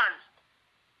done.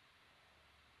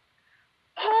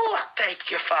 Oh, I thank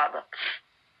you, Father.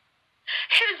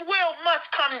 His will must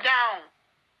come down.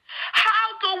 How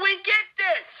do we get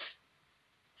this?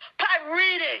 By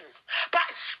reading, by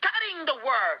studying the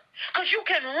word. Because you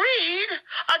can read,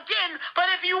 again, but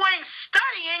if you ain't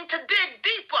studying to dig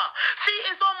deeper. See,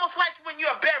 it's almost like when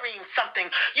you're burying something.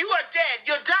 You are dead.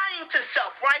 You're dying to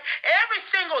self, right? Every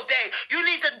single day, you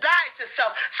need to die to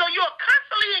self. So you're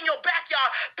constantly in your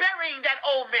backyard burying that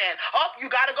old man. Oh, you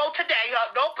got to go today.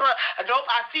 Nope,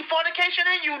 I see fornication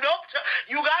in you. Nope,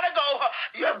 you got to go.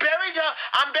 You're buried.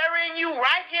 I'm burying you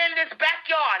right here in this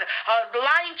backyard.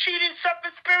 Lying, cheating,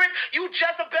 serpent spirit, you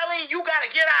Jezebelian, you got to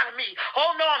get out of me.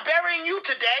 Oh, no, I'm burying you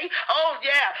today. Oh,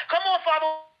 yeah. Come on, Father.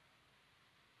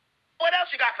 What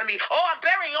else you got for me? Oh, I'm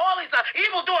burying all these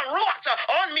evil-doing ruachs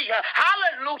on me.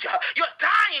 Hallelujah. You're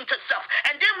dying to self.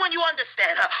 And then when you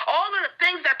understand all of the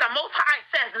things that the Most High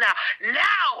says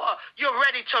now you're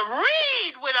ready to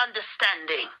read with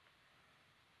understanding.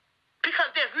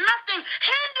 Because there's nothing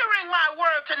hindering my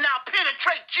word to now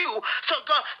penetrate you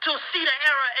to see the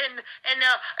error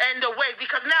in the way.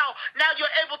 Because now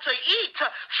you're able to eat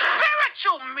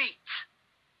spiritual meat.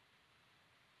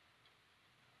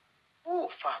 Oh,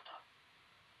 Father.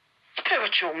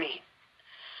 Spiritual meat.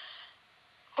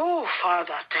 Oh,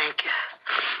 Father, thank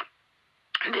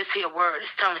you. This here word is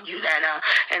telling you that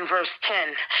in verse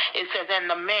 10, it says, and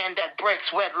the man that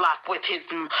breaks wedlock with his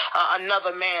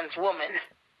another man's woman,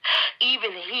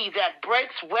 even he that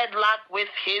breaks wedlock with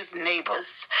his neighbor's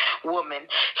woman,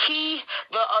 he,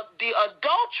 the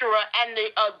adulterer and the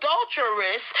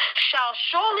adulteress shall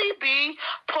surely be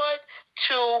put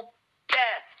to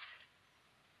death.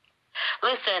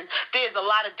 Listen, there's a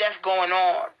lot of death going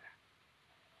on.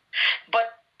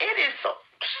 But it is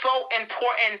so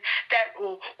important that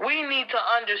we need to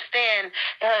understand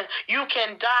you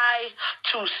can die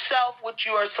to self, what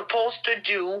you are supposed to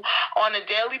do on a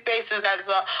daily basis, as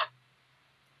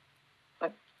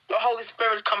the Holy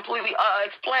Spirit completely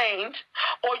explained,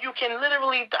 or you can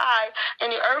literally die in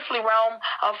the earthly realm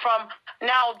from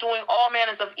now doing all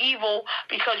manners of evil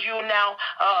because you now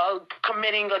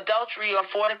committing adultery or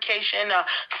fornication,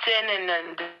 sin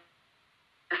and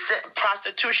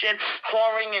prostitution,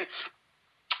 whoring, and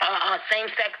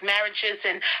same-sex marriages,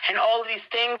 and all of these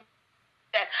things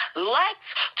that likes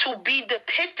to be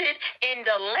depicted in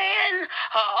the land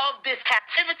of this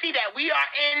captivity that we are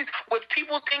in, which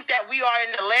people think that we are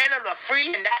in the land of the free,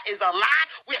 and that is a lie.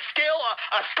 We're still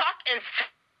stuck in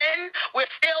sin. We're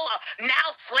still now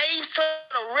slaves to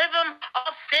the rhythm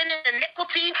of sin and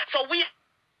iniquity. So we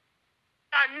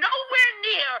are nowhere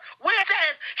near where it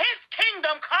says his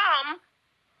kingdom come.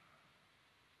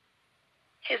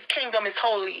 His kingdom is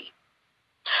holy.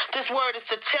 This word is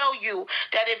to tell you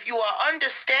that if you are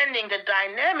understanding the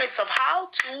dynamics of how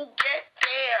to get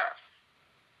there,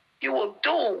 you will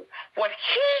do what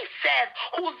he says,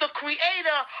 who's the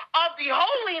creator of the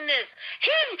holiness.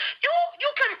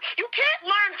 You can't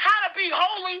learn how to be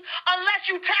holy unless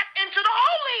you tap into the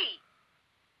holy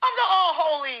of the all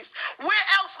holies. Where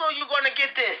else are you going to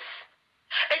get this?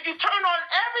 If you turn on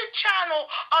every channel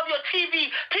of your TV,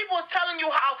 people are telling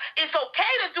you how it's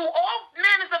okay to do all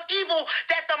manners of evil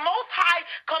that the Most High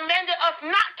commanded us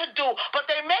not to do,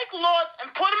 but they make laws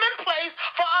and put them in place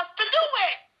for us to do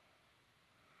it.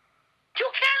 You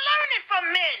can't learn it from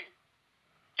men.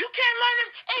 You can't learn it.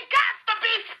 It got to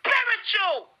be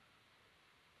spiritual.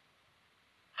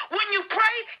 When you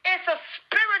pray, it's a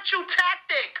spiritual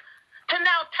tactic to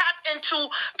now tap into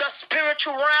the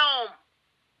spiritual realm.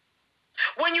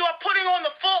 When you are putting on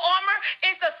the full armor,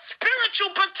 it's a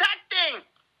spiritual protecting.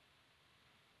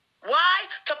 Why?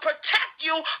 To protect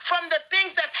you from the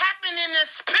things that happen in the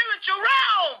spiritual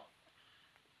realm.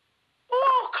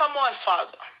 Oh, come on,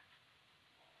 Father.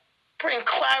 bring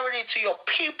clarity to your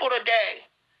people today.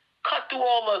 Cut through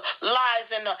all the lies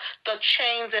and the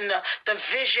chains and the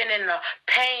vision and the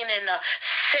pain and the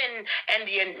sin and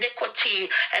the iniquity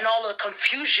and all the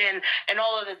confusion and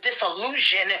all of the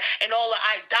disillusion and all the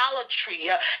idolatry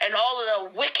and all of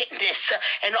the wickedness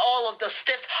and all of the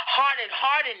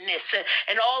stiff-heartedness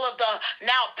and all of the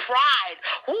now pride.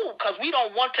 Because we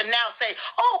don't want to now say,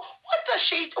 oh, what is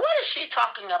she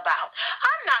talking about?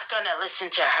 I'm not going to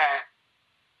listen to her.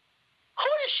 Who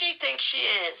does she think she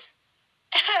is?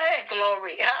 Hey,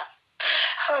 glory.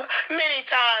 Many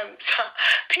times,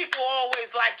 people always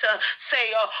like to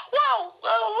say,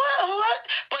 what?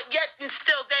 But yet and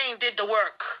still they ain't did the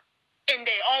work in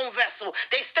their own vessel.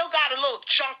 They still got a little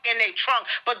junk in their trunk,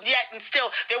 but yet and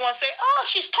still they want to say, oh,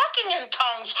 she's talking in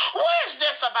tongues. What is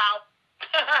this about?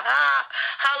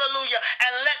 Hallelujah.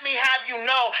 And let me have you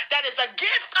know that is a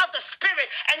gift of the Spirit.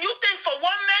 And you think for 1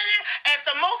 minute, if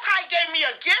the Most High gave me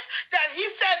a gift, that he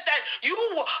said that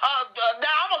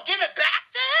now I'm going to give it back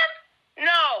to him?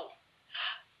 No.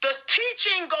 The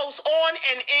teaching goes on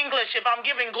in English. If I'm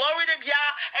giving glory to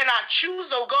Yah and I choose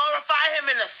to glorify him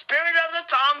in the spirit of the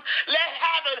tongue,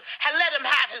 let him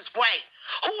have his way.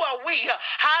 Who are we,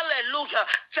 hallelujah,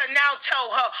 to now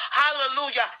tell her,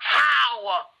 hallelujah,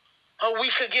 how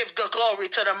we should give the glory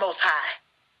to the Most High?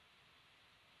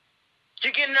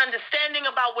 You get an understanding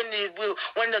about when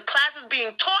the class is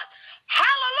being taught?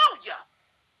 Hallelujah.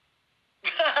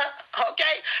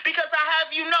 Okay? Because I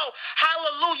have you know,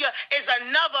 hallelujah is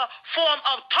another form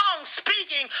of tongue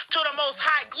speaking to the Most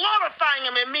High, glorifying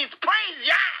him. It means praise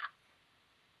Yah.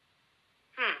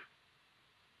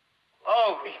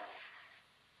 Glory.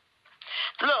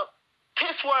 Look,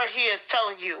 this word here is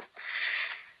telling you,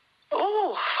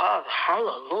 oh, Father,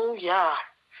 hallelujah.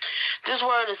 This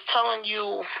word is telling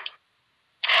you,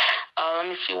 let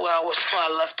me see where I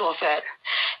left off at.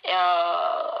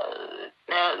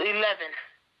 11.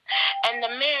 And the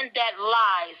man that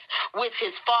lies with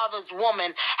his father's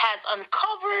woman has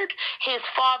uncovered his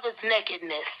father's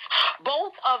nakedness.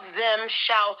 Both of them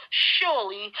shall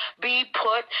surely be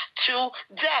put to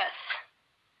death.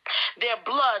 Their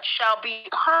blood shall be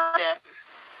upon them.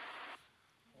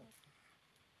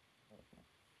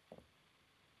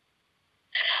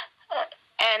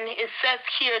 And it says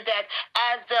here that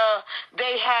as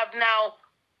they have now,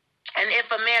 and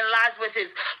if a man lies with his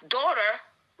daughter,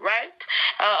 right,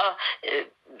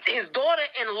 his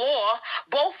daughter-in-law,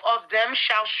 both of them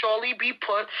shall surely be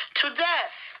put to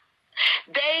death.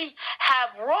 They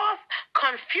have wrought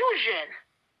confusion.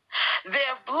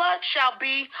 Their blood shall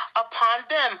be upon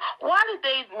them. Why did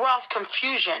they wrought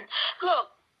confusion? Look,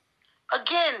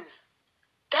 again,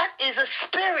 that is a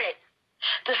spirit.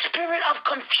 The spirit of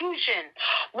confusion,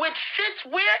 which sits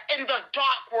where? In the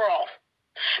dark world.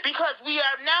 Because we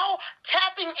are now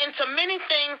tapping into many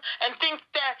things and think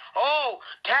that, oh,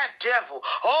 that devil.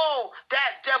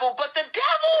 But the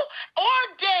devil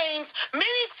ordains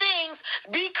many things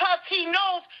because he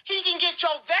knows he can get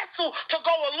your vessel to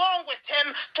go along with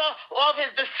him of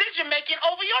his decision making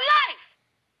over your life.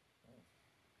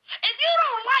 If you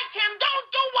don't like him, don't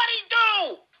do what he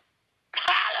do.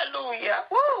 Hallelujah.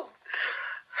 Woo.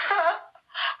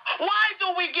 Why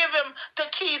do we give him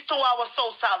the keys to our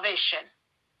soul salvation?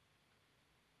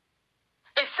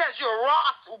 It says your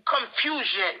wrath,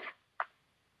 confusion.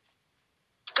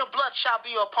 The blood shall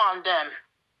be upon them.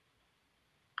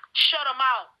 Shut them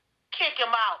out. Kick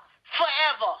them out.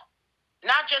 Forever.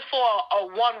 Not just for a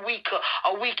 1 week,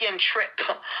 a weekend trip.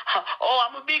 Oh,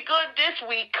 I'm going to be good this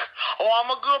week. Oh, I'm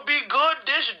going to be good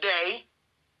this day.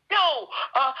 No,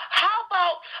 how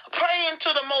about praying to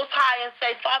the Most High and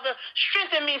say, Father,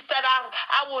 strengthen me so that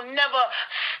I would not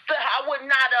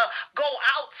go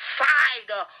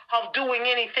outside of doing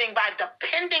anything by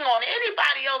depending on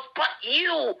anybody else but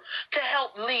you to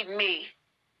help lead me.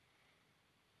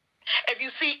 If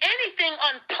you see anything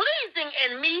unpleasing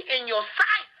in me in your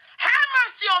sight, have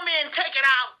mercy on me and take it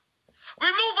out.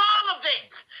 Remove all of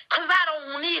it, because I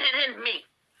don't need it in me.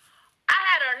 I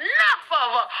had enough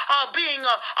of being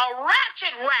a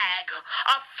ratchet rag,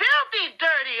 a filthy,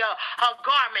 dirty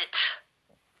garment.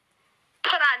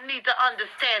 But I need to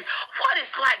understand what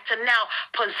it's like to now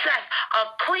possess a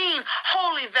clean,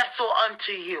 holy vessel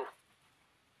unto you.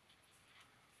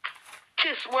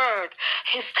 This word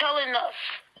is telling us,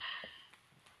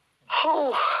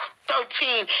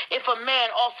 13, if a man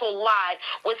also lie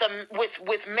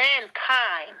with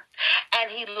mankind,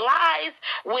 and he lies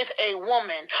with a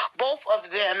woman, both of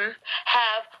them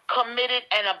have committed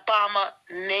an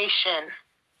abomination.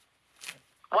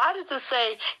 Why does it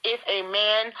say, if a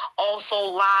man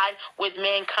also lie with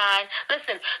mankind?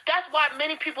 Listen, that's why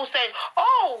many people say,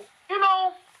 oh,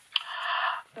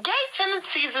 Gay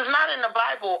tendencies is not in the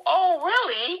Bible. Oh,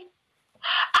 really?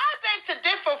 I beg to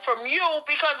differ from you,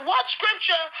 because what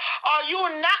scripture are you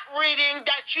not reading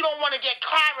that you don't want to get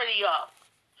clarity of?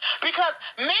 Because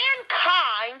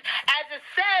mankind, as it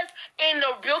says in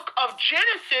the book of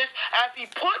Genesis, as he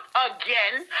put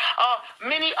again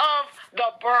many of the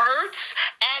birds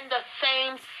and the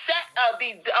same set of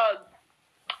the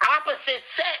opposite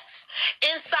sex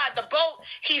inside the boat,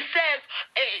 he says,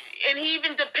 and he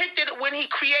even depicted it when he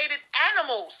created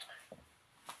animals.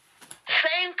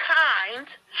 Same kind,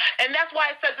 and that's why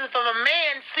it says if a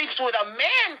man sleeps with a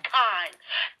mankind,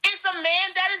 it's a man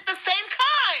that is the same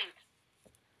kind.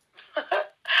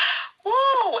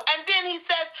 Woo! And then he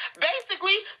says,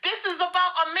 basically, this is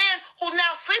about a man who's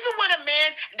now sleeping with a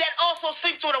man that also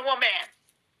sleeps with a woman.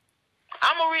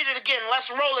 I'm going to read it again.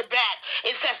 Let's roll it back.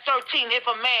 It says 13, if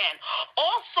a man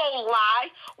also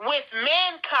lie with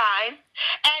mankind,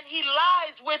 and he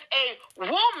lies with a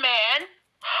woman,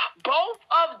 both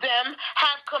of them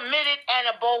have committed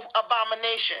an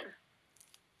abomination.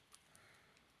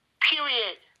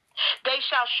 Period. They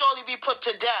shall surely be put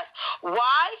to death.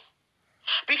 Why?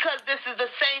 Because this is the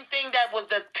same thing that was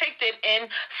depicted in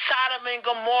Sodom and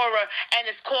Gomorrah, and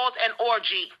it's called an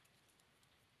orgy.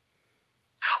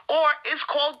 Or it's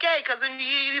called gay, because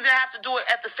you either have to do it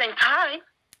at the same time.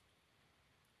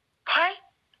 Right?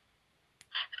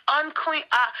 Unclean,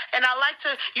 and I like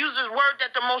to use this word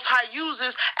that the Most High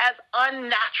uses as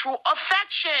unnatural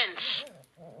affections.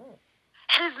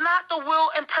 It is not the will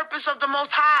and purpose of the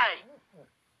Most High.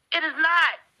 It is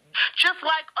not. Just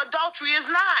like adultery is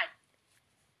not.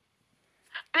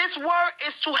 This word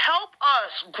is to help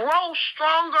us grow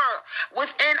stronger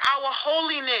within our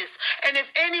holiness. And if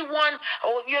anyone,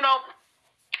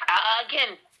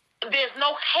 again, there's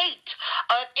no hate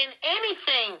in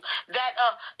anything that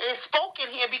is spoken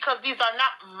here, because these are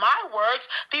not my words.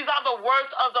 These are the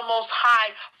words of the Most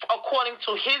High according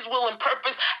to his will and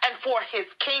purpose and for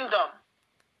his kingdom.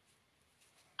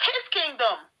 His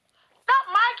kingdom, not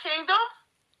my kingdom.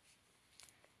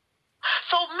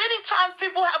 So many times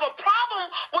people have a problem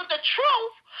with the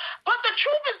truth, but the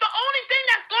truth is the only thing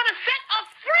that's going to set us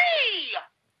free.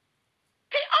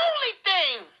 The only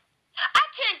thing. I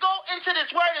can't go into this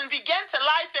word and begin to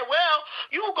lie and say, well,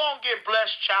 you're going to get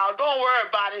blessed, child. Don't worry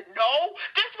about it. No.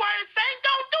 This word is saying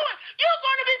don't do it. You're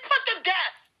going to be put to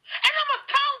death. And I'm going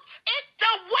to tell it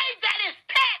the way that it's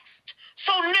text,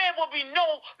 so there will be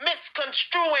no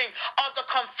misconstruing of the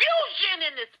confusion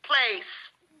in this place.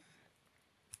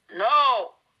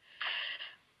 No.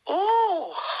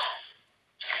 Ooh.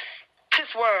 This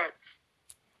word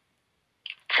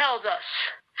tells us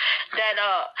that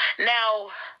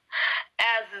now,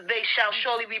 as they shall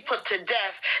surely be put to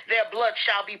death, their blood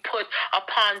shall be put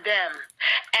upon them.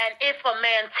 And if a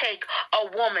man take a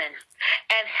woman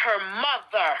and her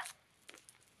mother,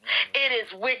 it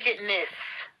is wickedness.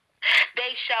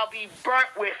 They shall be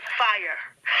burnt with fire,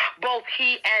 both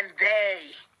he and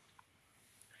they.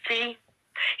 See?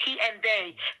 He and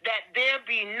they, that there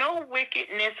be no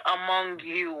wickedness among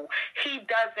you. He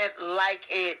doesn't like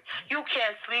it. You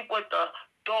can't sleep with the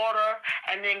daughter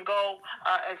and then go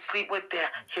and sleep with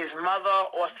his mother,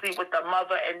 or sleep with the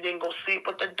mother and then go sleep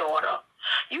with the daughter.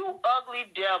 You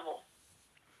ugly devil.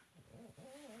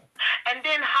 And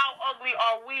then how ugly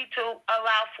are we to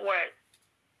allow for it?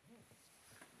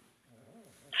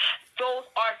 Those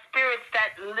are spirits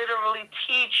that literally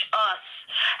teach us,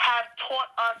 have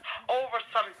taught us over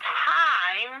some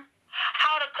time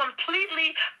how to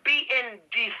completely be in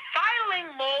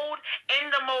defiling mode in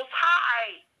the Most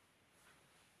High.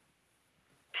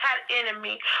 That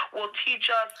enemy will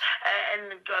teach us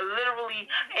and literally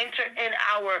enter in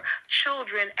our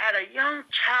children at a young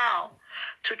child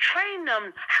to train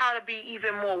them how to be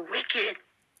even more wicked.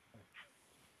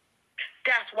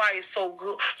 That's why it's so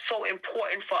good, so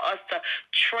important for us to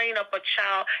train up a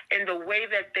child in the way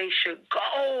that they should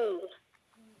go,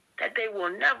 that they will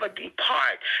never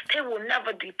depart. They will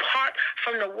never depart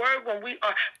from the word when we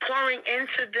are pouring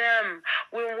into them,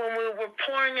 when we're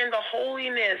pouring in the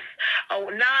holiness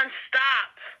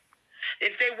nonstop.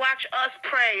 If they watch us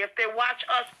pray, if they watch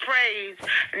us praise,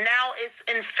 now it's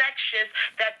infectious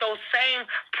that those same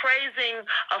praising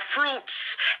fruits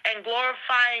and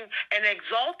glorifying and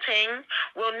exalting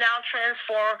will now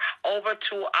transfer over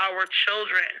to our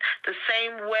children. The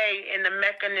same way in the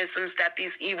mechanisms that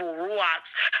these evil ruachs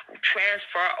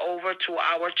transfer over to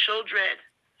our children.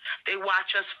 They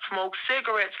watch us smoke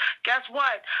cigarettes. Guess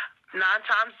what? 9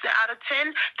 times out of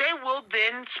 10, they will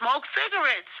then smoke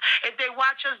cigarettes. If they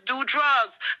watch us do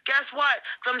drugs, guess what?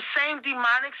 Them same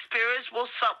demonic spirits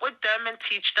will sup with them and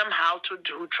teach them how to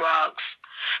do drugs.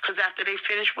 Because after they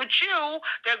finish with you,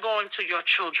 they're going to your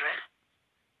children.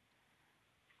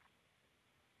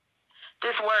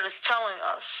 This word is telling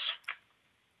us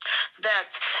that,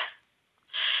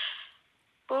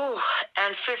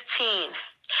 and 15,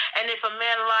 and if a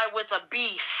man lie with a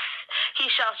beast, he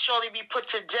shall surely be put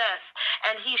to death,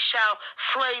 and he shall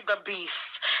slay the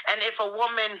beast. And if a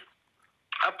woman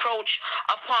approach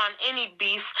upon any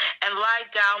beast and lie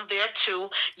down thereto,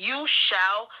 you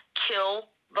shall kill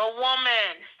the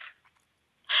woman.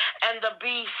 And the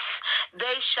beasts,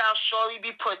 they shall surely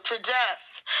be put to death.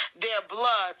 Their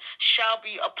blood shall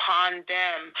be upon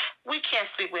them. We can't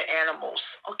sleep with animals,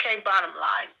 okay? Bottom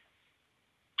line.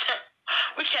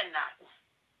 We cannot.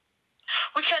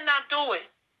 We cannot do it.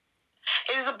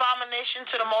 It is abomination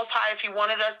to the Most High. If he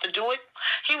wanted us to do it,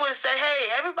 he would say,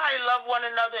 hey, everybody love one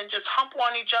another and just hump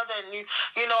on each other. And,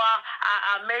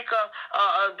 I make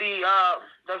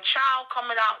the child come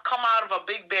out of a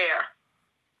big bear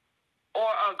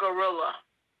or a gorilla.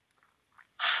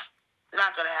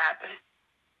 Not going to happen.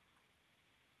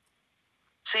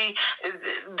 See,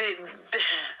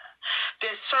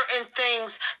 there's certain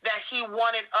things that he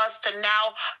wanted us to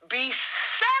now be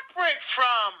separate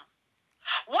from.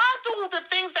 Why do the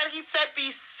things that he said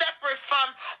be separate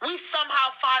from, we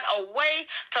somehow find a way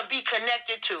to be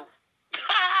connected to?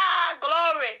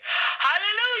 Glory.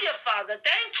 Hallelujah, Father.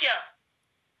 Thank you.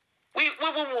 We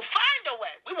will find a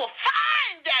way. We will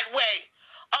find that way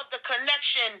of the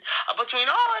connection between,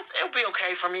 it'll be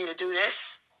okay for me to do this.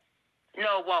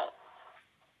 No, it won't.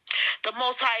 The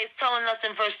Most High is telling us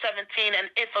in verse 17, and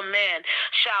if a man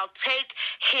shall take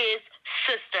his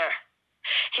sister,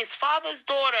 his father's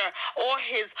daughter, or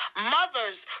his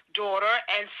mother's daughter,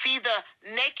 and see the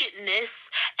nakedness,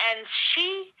 and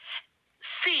she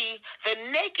see the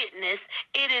nakedness,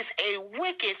 it is a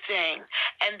wicked thing,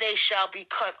 and they shall be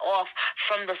cut off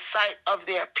from the sight of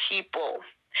their people.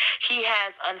 He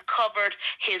has uncovered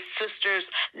his sister's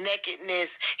nakedness.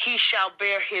 He shall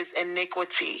bear his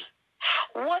iniquity.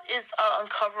 What is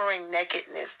uncovering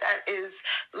nakedness? That is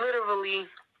literally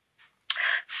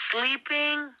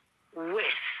sleeping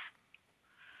with.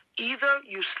 Either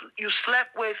you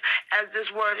slept with, as this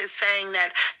word is saying,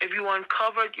 that if you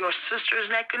uncovered your sister's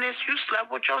nakedness, you slept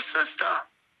with your sister.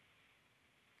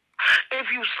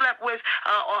 If you slept with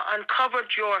or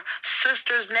uncovered your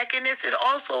sister's nakedness, it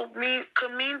also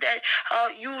could mean that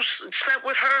you slept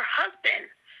with her husband,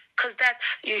 because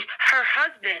her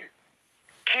husband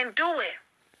can do it.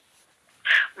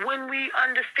 When we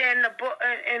understand the book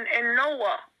in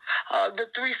Noah, the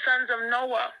three sons of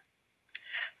Noah,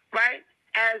 right?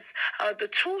 As the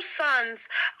two sons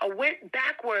went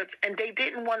backwards and they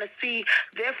didn't want to see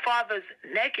their father's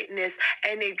nakedness,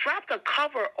 and they dropped a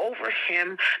cover over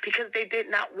him because they did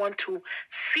not want to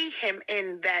see him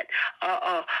in that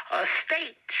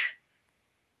state.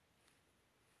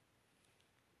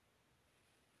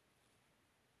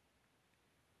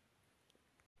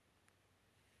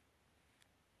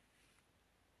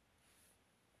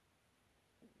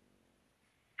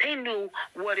 They knew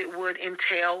what it would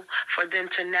entail for them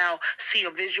to now see a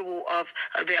visual of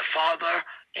their father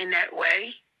in that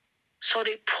way. So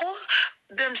they pulled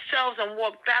themselves and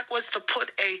walked backwards to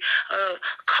put a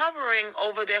covering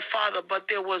over their father. But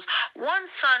there was one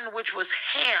son, which was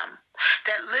Ham,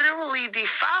 that literally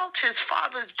defiled his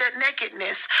father's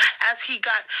nakedness as he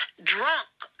got drunk,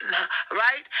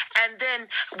 right? And then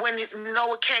when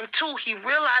Noah came to, he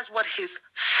realized what his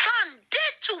son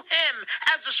did to him,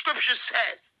 as the scripture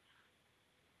says.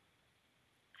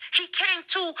 He came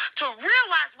to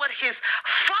realize what his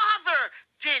father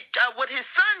did, what his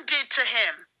son did to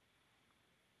him.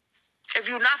 If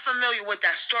you're not familiar with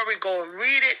that story, go and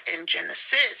read it in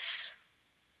Genesis.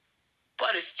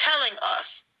 But it's telling us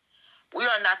we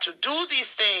are not to do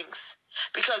these things,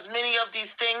 because many of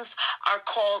these things are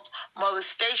called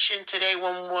molestation today,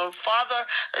 when father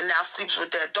now sleeps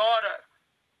with their daughter,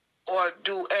 or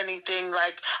do anything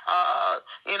like,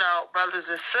 brothers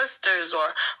and sisters, or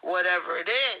whatever it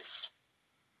is.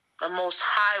 The Most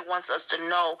High wants us to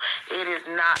know it is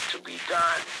not to be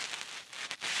done.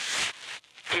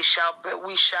 We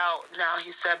shall, now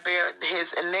he said, bear his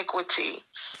iniquity.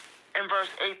 In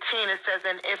verse 18 it says,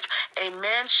 and if a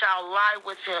man shall lie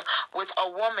with a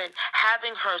woman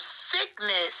having her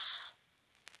sickness,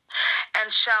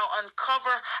 and shall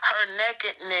uncover her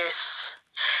nakedness,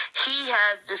 he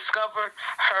has discovered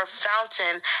her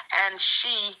fountain, and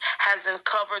she has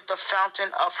uncovered the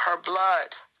fountain of her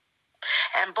blood.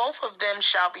 And both of them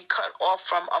shall be cut off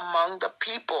from among the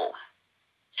people.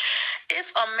 If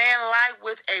a man lie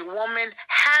with a woman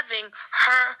having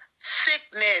her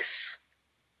sickness,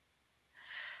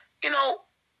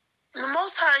 the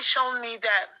Most High showed me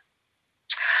that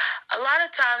a lot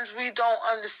of times we don't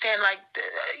understand, like,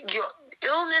 your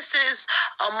illnesses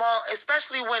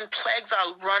especially when plagues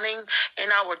are running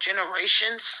in our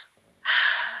generations.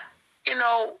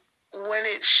 When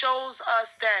it shows us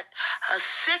that a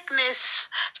sickness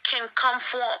can come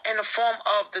in the form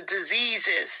of the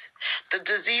diseases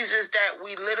that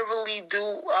we literally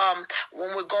do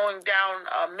when we're going down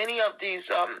many of these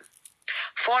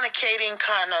fornicating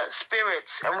kind of spirits,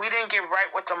 and we didn't get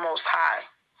right with the Most High.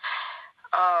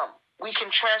 We can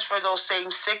transfer those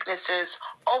same sicknesses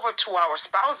over to our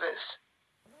spouses.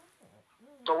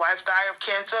 The wife died of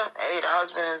cancer. Hey, the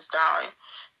husband is died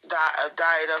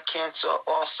of cancer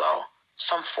also.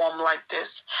 Some form like this.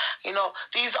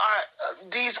 These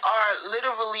are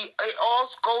literally, it all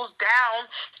goes down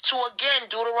to, again,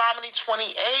 Deuteronomy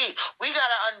 28. We got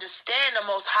to understand the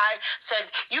Most High said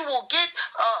you will get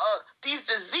these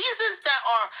diseases that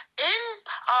are in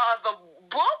the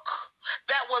book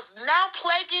that was now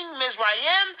plaguing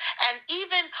Mizraim, and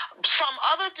even some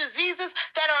other diseases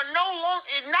that are not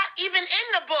even in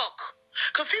the book.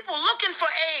 Because people looking for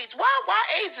AIDS. Why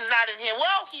AIDS is not in here?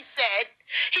 Well, he said,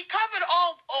 he covered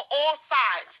all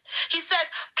sides. He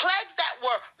said plagues that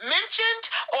were mentioned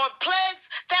or plagues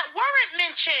that weren't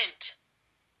mentioned.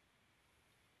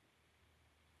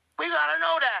 We got to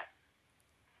know that.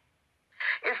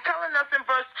 It's telling us in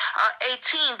verse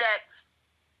 18 that,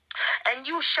 and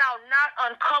you shall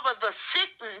not uncover the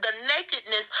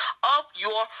nakedness of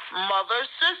your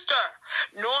mother's sister,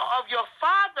 nor of your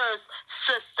father's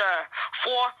sister,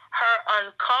 for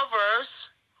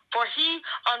he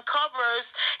uncovers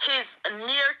his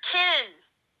near kin.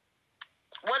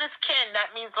 What is kin?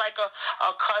 That means like a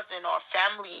cousin or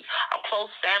family, a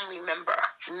close family member.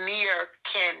 Near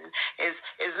kin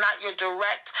is not your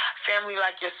direct family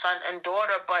like your son and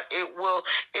daughter, but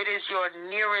it is your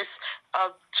nearest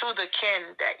to the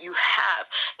kin that you have.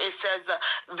 It says,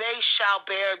 they shall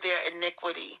bear their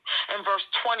iniquity. In verse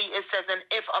 20, it says, and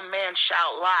if a man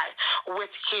shall lie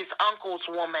with his uncle's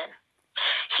woman,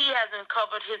 he has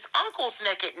uncovered his uncle's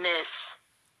nakedness.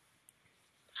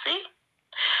 See?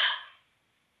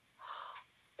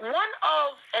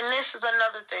 And this is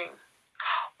another thing,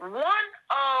 one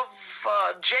of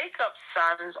Jacob's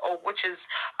sons, which is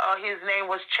his name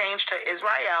was changed to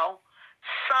Israel,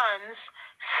 sons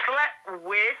slept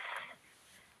with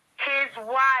his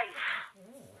wife.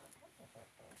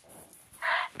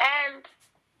 And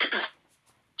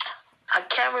I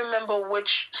can't remember which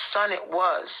son it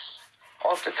was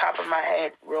off the top of my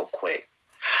head real quick.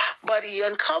 But he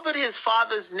uncovered his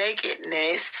father's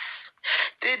nakedness,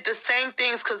 did the same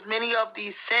things, because many of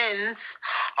these sins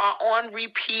are on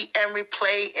repeat and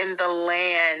replay in the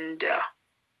land.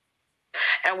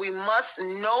 And we must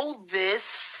know this,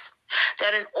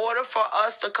 that in order for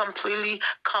us to completely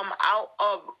come out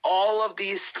of all of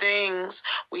these things,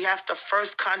 we have to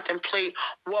first contemplate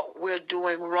what we're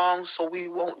doing wrong so we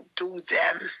won't do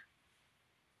them.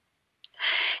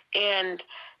 And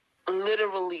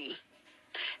literally,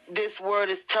 this word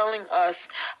is telling us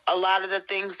a lot of the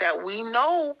things that we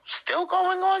know still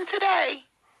going on today.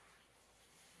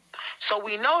 So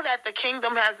we know that the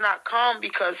kingdom has not come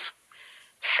because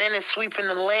sin is sweeping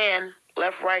the land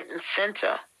left, right, and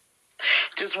center.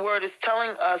 This word is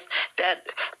telling us that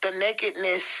the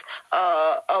nakedness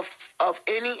of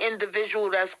any individual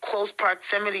that's close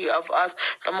proximity of us,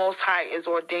 the Most High is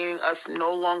ordaining us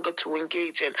no longer to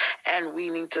engage in, and we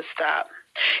need to stop.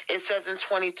 It says in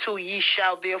 22, ye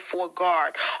shall therefore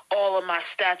guard all of my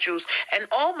statutes and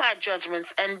all my judgments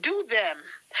and do them,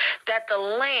 that the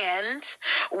land,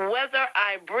 whether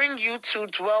I bring you to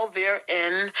dwell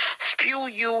therein, spew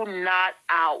you not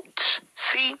out.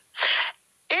 See?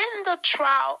 In the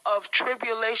trial of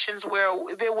tribulations where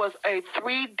there was a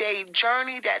 3-day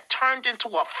journey that turned into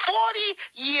a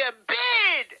 40-year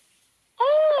bid.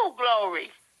 Ooh,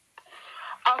 glory.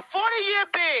 A 40-year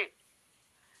bid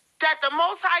that the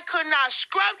Most High could not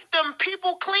scrub them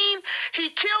people clean.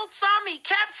 He killed some, he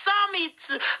kept some, he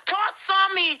taught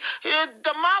some, he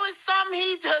demolished some,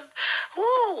 he just,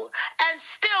 and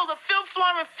still the filth,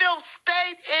 slum, and filth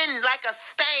stayed in like a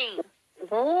stain.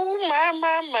 Ooh,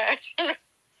 my.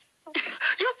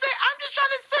 You see, I'm just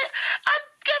trying to say, I'm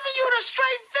giving you the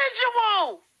straight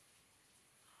visual.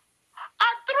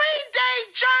 A 3-day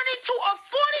journey to a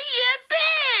 40-year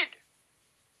bid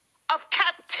of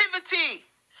captivity.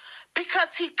 Because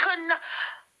he couldn't,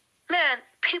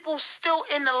 people still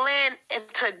in the land and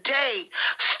today,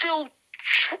 still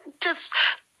just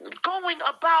going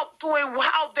about doing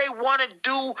how they want to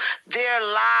do their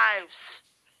lives.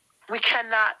 We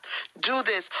cannot do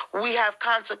this. We have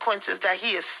consequences that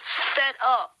he is fed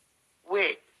up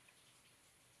with.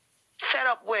 Fed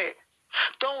up with.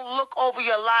 Don't look over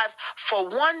your lives for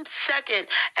 1 second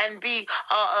and be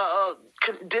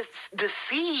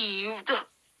deceived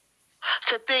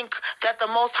to think that the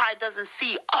Most High doesn't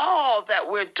see all that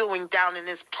we're doing down in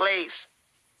this place.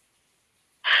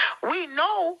 We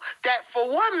know that for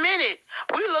 1 minute,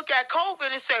 we look at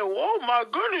COVID and say, oh, my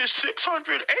goodness,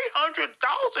 600,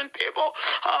 800,000 people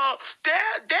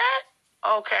dead.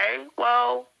 Okay,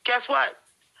 well, guess what?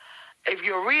 If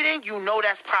you're reading, you know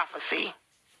that's prophecy.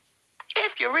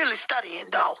 If you're really studying,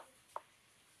 though,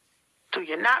 do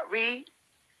you not read?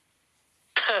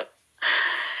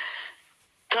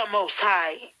 The Most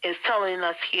High is telling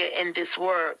us here in this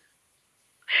word,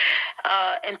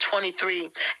 in 23,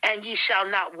 and ye shall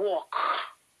not walk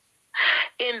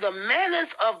in the manners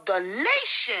of the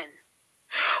nation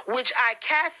which I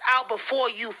cast out before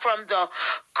you from the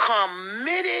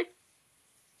committed,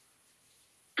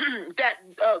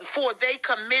 for they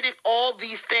committed all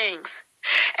these things,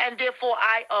 and therefore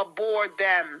I abhorred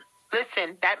them.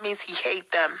 Listen, that means he hates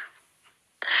them.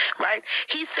 Right?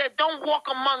 He said, don't walk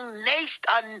among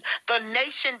the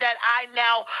nation that I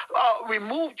now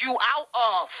removed you out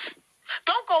of.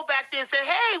 Don't go back there and say,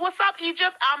 hey, what's up,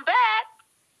 Egypt? I'm back.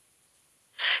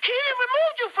 He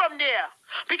removed you from there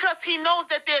because he knows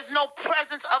that there's no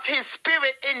presence of his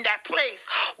spirit in that place.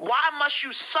 Why must you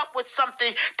sup with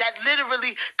something that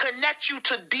literally connects you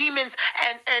to demons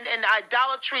and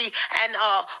idolatry and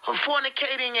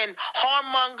fornicating and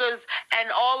whoremongers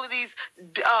and all of these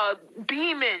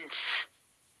demons?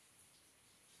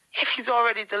 If he's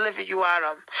already delivered you out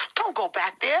of them, don't go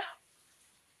back there.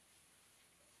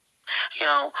 You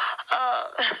know,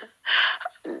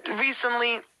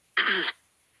 recently,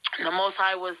 the Most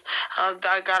High was,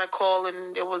 I got a call,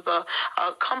 and there was a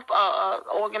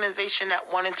organization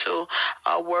that wanted to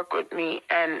work with me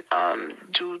and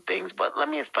do things. But let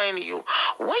me explain to you.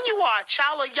 When you are a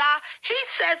child of Yah, he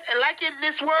says, like in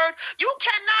this word, you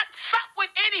cannot sup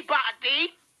with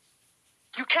anybody.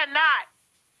 You cannot.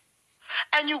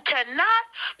 And you cannot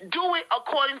do it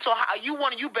according to how you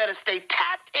want it. You better stay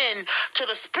tapped in to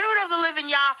the Spirit of the living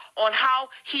Yah on how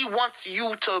he wants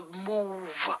you to move.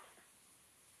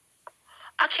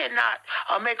 I cannot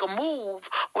make a move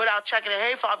without checking it.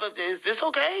 Hey, Father, is this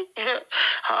okay?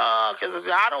 Because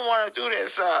I don't want to do this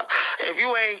if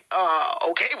you ain't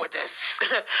okay with this.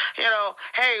 You know,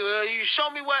 hey, you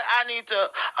show me what I need to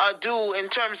do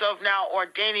in terms of now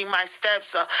ordaining my steps.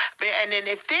 And then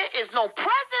if there is no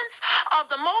presence of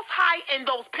the Most High in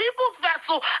those people's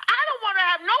vessel, I don't want to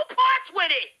have no parts with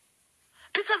it.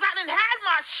 Because I didn't have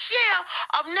my share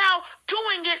of now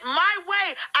doing it my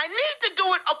way. I need to do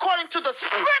it according to the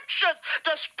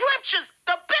scriptures,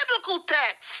 the biblical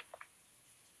text.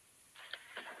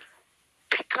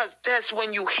 Because that's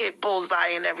when you hit bullseye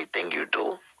in everything you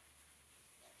do.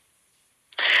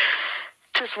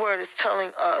 This word is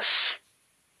telling us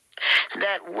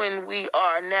that when we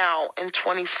are now in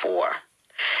 24,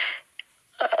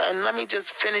 and let me just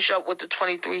finish up with the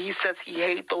 23. He says he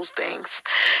hates those things.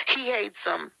 He hates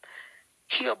them.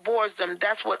 He abhors them.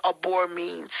 That's what abhor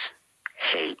means.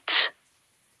 Hate.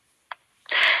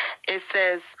 It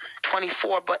says,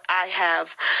 24, but I have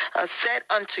said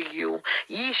unto you,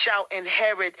 ye shall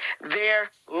inherit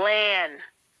their land.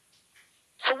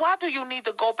 So why do you need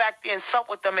to go back there and sup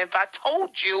with them if I told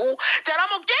you that I'm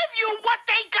going to give you what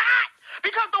they got?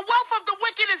 Because the wealth of the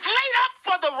wicked is laid up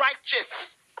for the righteous.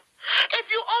 If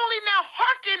you only now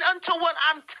hearken unto what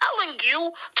I'm telling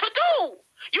you to do,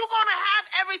 you're going to have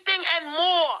everything and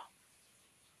more.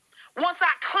 Once I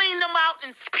clean them out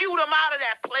and spew them out of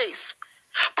that place.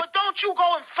 But don't you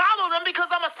go and follow them because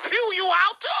I'm going to spew you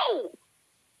out too.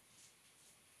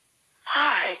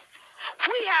 Why?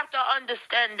 We have to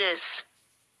understand this.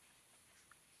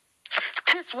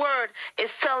 This word is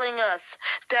telling us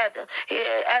that,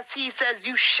 as he says,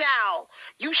 you shall.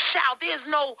 There's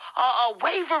no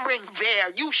wavering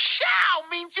there. You shall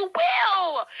means you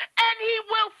will. And he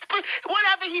will speak.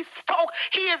 Whatever he spoke,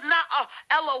 he is not a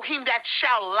Elohim that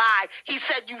shall lie. He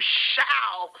said you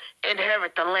shall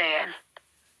inherit the land.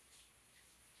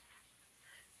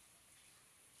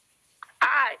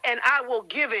 I will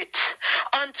give it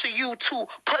unto you to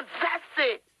possess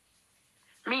it.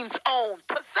 Means own.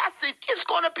 Possess it. It's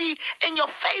going to be in your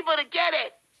favor to get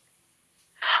it.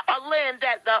 A land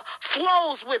that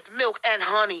flows with milk and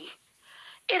honey.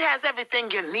 It has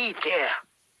everything you need there.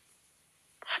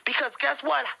 Because guess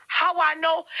what? How I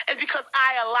know is because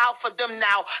I allow for them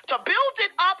now to build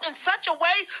it up in such a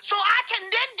way so I can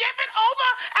then give it over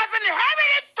as an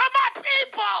inheritance to my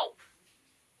people.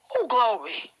 Oh,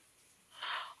 glory.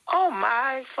 Oh,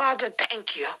 my Father,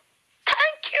 thank you.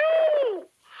 Thank you.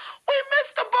 We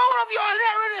missed the boat of your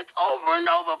inheritance. this over and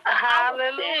over for our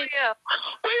sins. Hallelujah.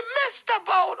 We miss the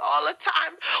boat all the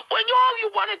time. When all you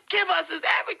want to give us is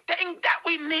everything that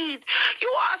we need.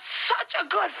 You are such a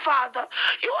good Father.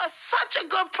 You are such a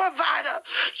good provider.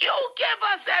 You give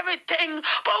us everything,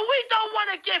 but we don't want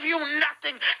to give you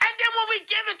nothing. And then when we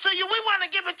give it to you, we want to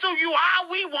give it to you how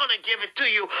we want to give it to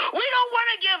you. We don't want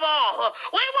to give all.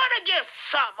 We want to give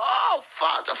some. Oh,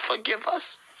 Father, forgive us.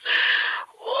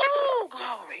 Oh,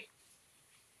 glory.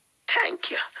 Thank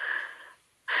you.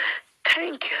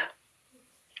 Thank you.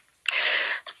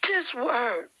 This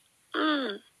word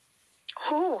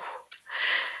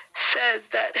says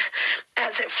that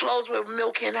as it flows with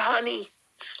milk and honey,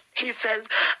 he says,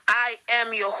 I am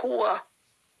Yahuwah,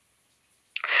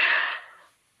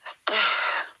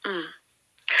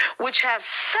 which has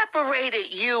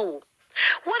separated you.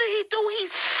 What did he do? He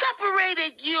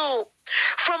separated you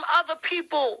from other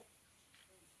people.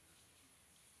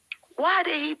 Why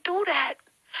did he do that?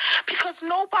 Because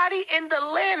nobody in the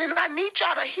land, and I need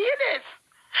y'all to hear this,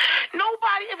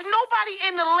 if nobody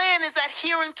in the land is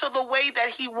adhering to the way that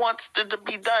he wants to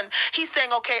be done, he's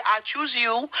saying, okay, I choose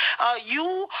you.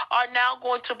 You are now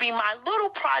going to be my little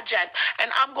project,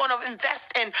 and I'm going to invest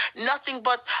in nothing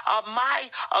but my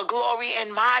glory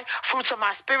and my fruits of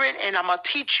my spirit, and I'm going to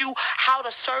teach you how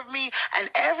to serve me, and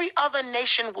every other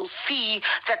nation will see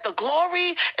that the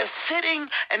glory is sitting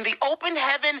in the open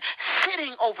heaven,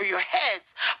 sitting over your heads.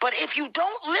 But if you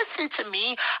don't listen to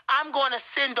me, I'm going to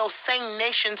send those same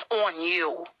nations on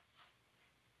you.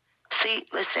 See,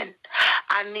 listen,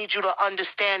 I need you to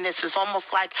understand this. It's almost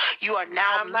like you are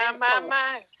now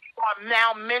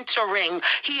mentoring.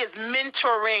 He is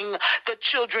mentoring the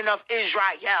children of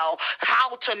Israel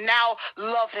how to now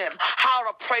love him, how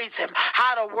to praise him,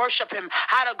 how to worship him,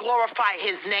 how to glorify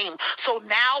his name. So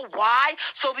now, why?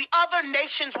 So the other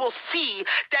nations will see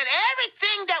that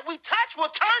everything that we touch will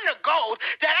turn to gold,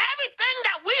 that everything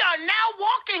that we are now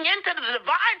walking into the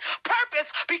divine purpose,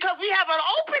 because we have an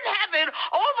open heaven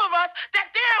over us, that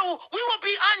there we will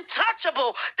be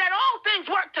untouchable, that all things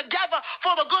work together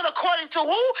for the good according to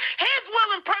who? His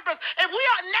will and purpose. If we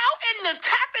are now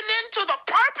tapping into the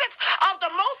purpose of the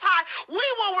Most High, we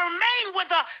will remain with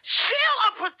a shield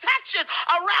of protection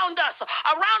around us,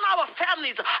 around our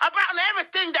families, around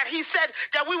everything that he said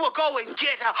that we will go and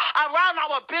get, around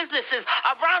our businesses,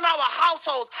 around our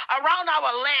households, around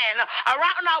our land,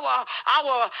 around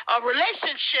our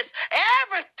relationships,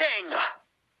 everything.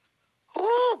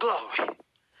 Ooh, glory.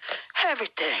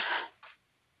 Everything.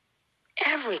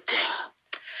 Everything.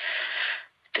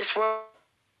 This word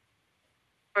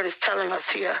is telling us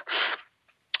here,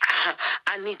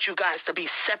 I need you guys to be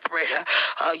separate,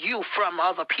 you from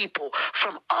other people,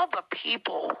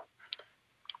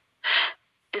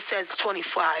 It says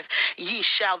 25, ye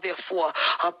shall therefore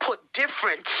put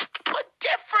difference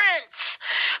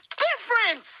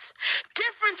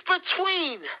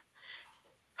between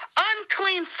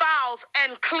unclean fowls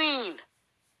and clean.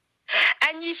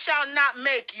 And ye shall not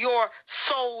make your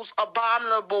souls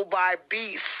abominable by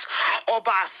beasts, or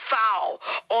by fowl,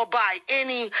 or by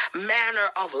any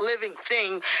manner of living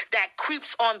thing that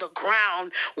creeps on the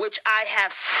ground, which I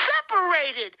have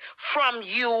separated from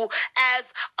you as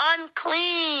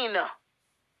unclean.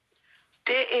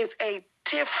 There is a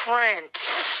difference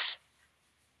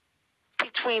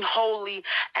between holy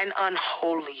and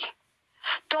unholy.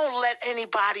 Don't let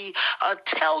anybody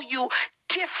tell you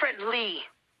differently.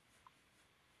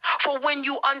 For when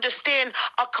you understand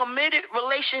a committed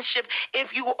relationship,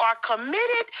 if you are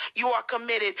committed, you are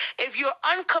committed. If you're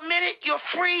uncommitted, you're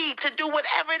free to do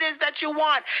whatever it is that you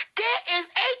want. There is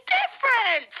a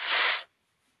difference.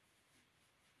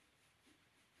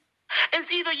 It's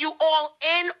either you all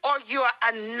in or you're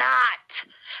not.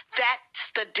 That's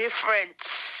the difference.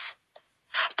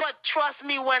 But trust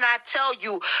me when I tell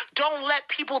you, don't let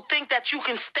people think that you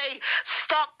can stay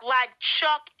stuck like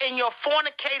Chuck in your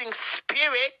fornicating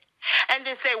spirit and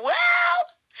then say, well,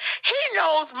 he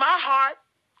knows my heart.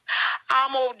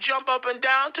 I'm going to jump up and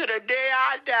down to the day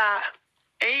I die.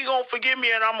 And he's going to forgive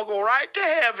me and I'm going to go right to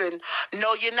heaven.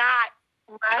 No, you're not.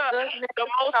 The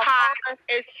Most High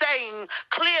is saying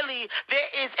clearly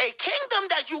there is a kingdom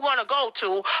that you're going to go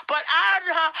to, but I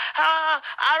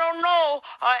don't know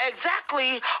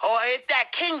exactly or if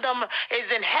that kingdom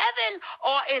is in heaven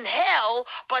or in hell,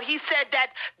 but he said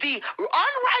that the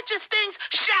unrighteous things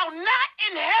shall not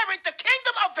inherit the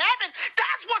kingdom of heaven.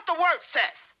 That's what the word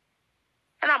says.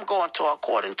 And I'm going to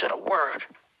according to the word.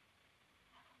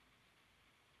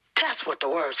 That's what the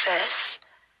word says.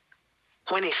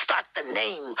 When they start the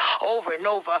name over and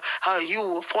over,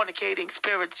 you fornicating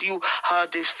spirits, you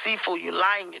deceitful, you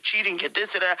lying, you cheating, you this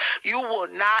and that, you will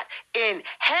not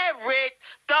inherit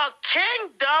the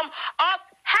kingdom of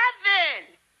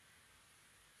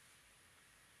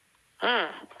heaven.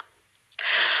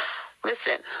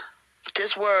 Listen,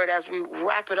 this word, as we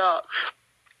wrap it up,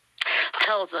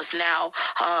 tells us now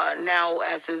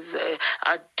as is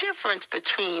a difference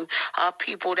between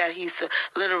people that he's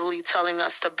literally telling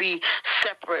us to be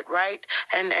separate, right?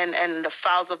 And the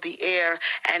fowls of the air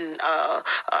and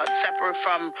separate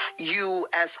from you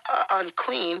as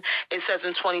unclean. It says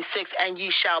in 26, and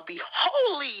ye shall be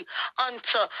holy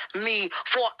unto me,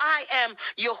 for I am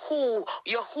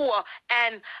Yahuwah,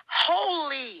 and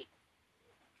holy.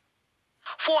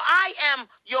 For I am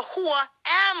Yahuwah,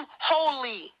 am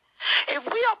holy. If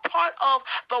we are part of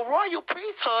the royal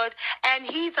priesthood and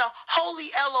he's a holy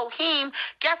Elohim,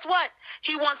 guess what?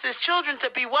 He wants his children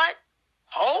to be what?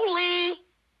 Holy.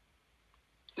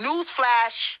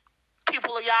 Newsflash,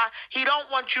 people of Yah, he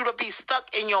don't want you to be stuck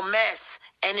in your mess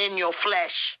and in your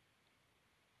flesh.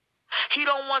 He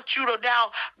don't want you to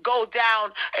now go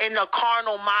down in the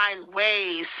carnal mind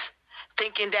ways,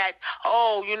 thinking that,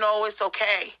 it's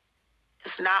okay.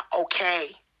 It's not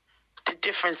okay. The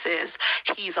difference is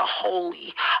he's a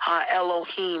holy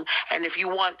Elohim. And if you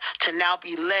want to now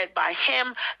be led by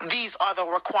him, these are the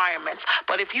requirements.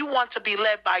 But if you want to be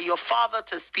led by your father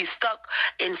to be stuck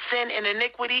in sin and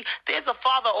iniquity, there's a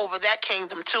father over that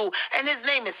kingdom too. And his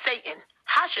name is Satan,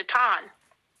 Hashatan,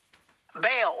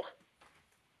 Baal,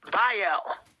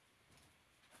 Baal,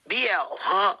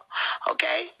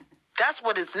 okay? That's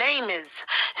what his name is.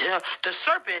 The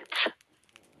serpent.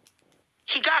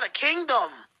 He got a kingdom.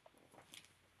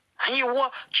 And you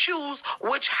want choose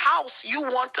which house you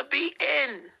want to be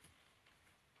in.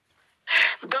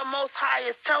 The Most High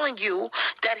is telling you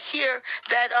that here,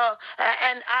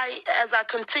 and as I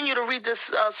continue to read this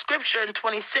scripture in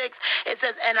 26, it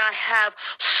says, and I have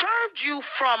served you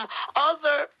from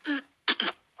other,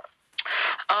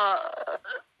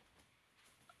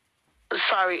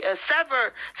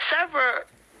 sever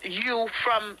you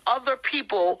from other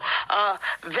people,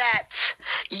 that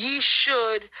ye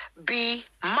should be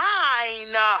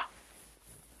mine.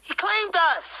 He claimed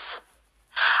us.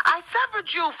 I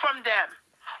severed you from them.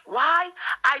 Why?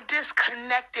 I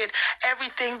disconnected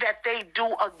everything that they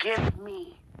do against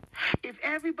me. If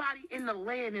everybody in the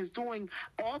land is doing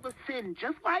all the sin,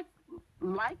 just like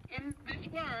in this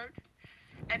word,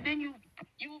 and then you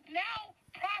now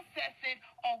process it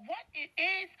on what it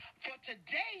is for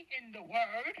today in the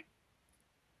word,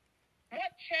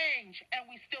 what changed? And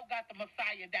we still got the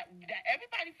Messiah that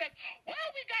everybody says, well,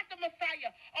 we got the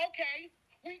Messiah. Okay,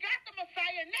 we got the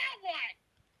Messiah. Now what?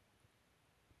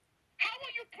 How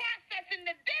are you processing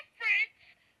the difference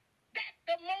that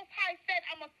the Most High said,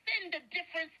 I'm going to send the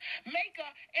difference maker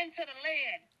into the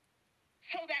land?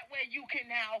 So that way you can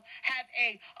now have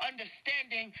a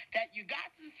understanding that you got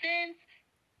some sins.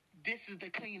 This is the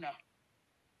cleaner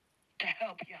to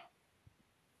help you.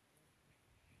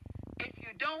 If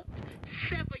you don't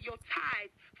sever your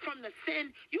ties from the sin,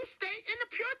 you stay in the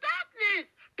pure darkness.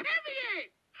 Period.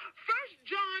 1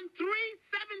 John 3,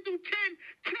 7 through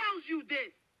 10 tells you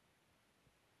this.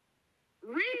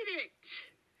 Read it.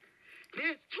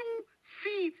 There's two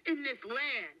seeds in this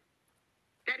land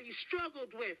that he struggled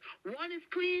with. One is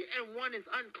clean and one is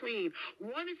unclean.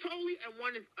 One is holy and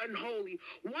one is unholy.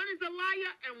 One is a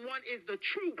liar and one is the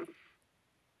truth.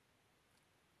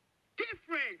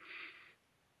 Difference.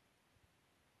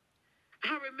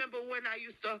 I remember when I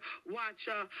used to watch,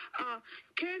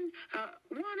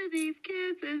 one of these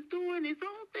kids is doing his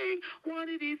own thing. One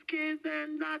of these kids are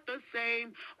not the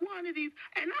same. One of these,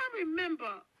 and I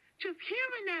remember just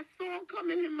hearing that song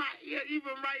coming in my ear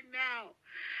even right now.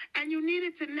 And you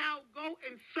needed to now go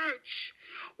and search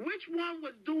which one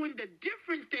was doing the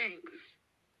different things.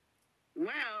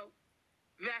 Well,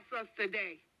 that's us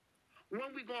today.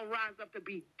 When we going to rise up to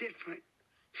be different,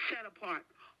 set apart,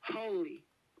 holy,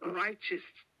 righteous,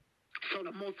 so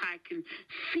the Most High can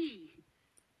see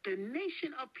the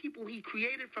nation of people he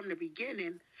created from the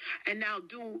beginning and now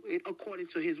do it according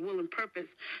to his will and purpose,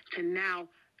 to now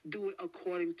do it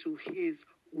according to his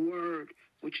word,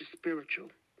 which is spiritual.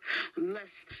 Let's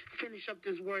finish up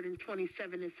this word in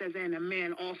 27. It says, and a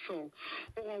man also,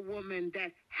 or a woman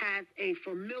that has a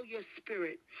familiar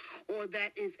spirit, or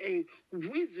that is a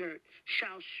wizard,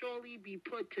 shall surely be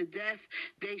put to death.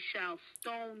 They shall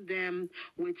stone them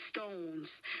with stones.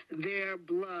 Their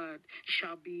blood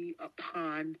shall be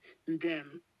upon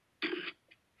them.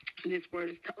 This word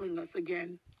is telling us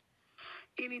again,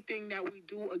 anything that we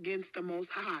do against the Most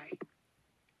High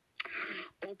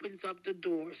opens up the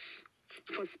doors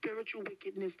for spiritual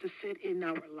wickedness to sit in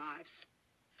our lives.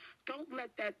 Don't let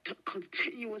that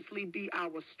continuously be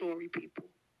our story, people.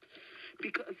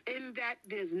 Because in that,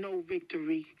 there's no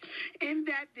victory. In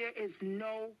that, there is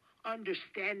no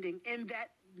understanding. In that,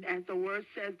 as the word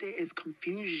says, there is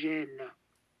confusion.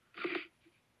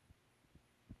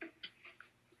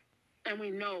 And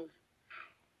we know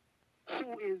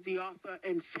who is the author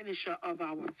and finisher of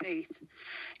our faith.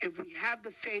 If we have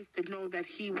the faith to know that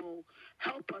he will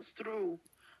help us through,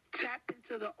 tap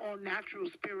into the all-natural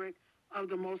spirit of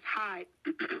the Most High,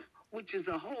 which is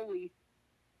a holy,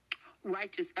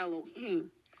 righteous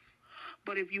Elohim.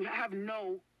 But if you have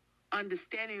no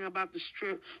understanding about the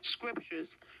scriptures,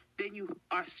 then you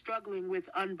are struggling with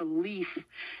unbelief,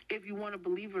 if you want to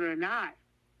believe it or not.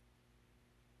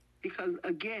 Because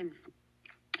again,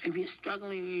 if you're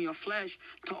struggling in your flesh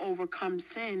to overcome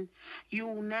sin,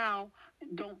 you now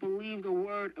don't believe the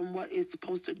word and what it's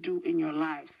supposed to do in your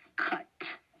life. Cut,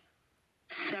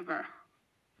 sever,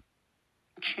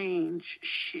 change,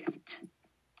 shift,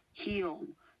 heal,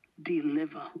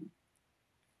 deliver.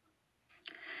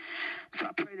 So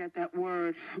I pray that that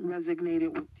word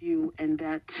resonated with you and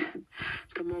that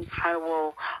the Most High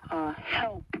will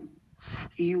help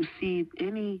you see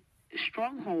any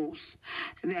strongholds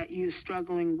that you're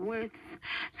struggling with,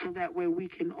 so that way we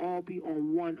can all be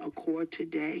on one accord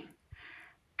today.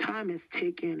 Time is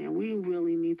ticking, and we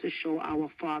really need to show our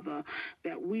Father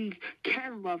that we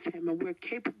can love him and we're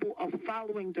capable of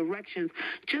following directions,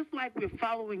 just like we're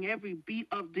following every beat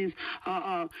of this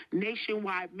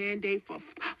nationwide mandate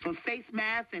for face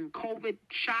masks and COVID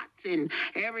shots and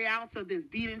every ounce of this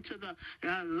beat into the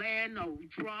land of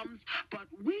drums. But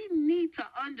we need to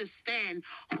understand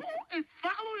who is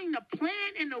following the plan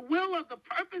and the will of the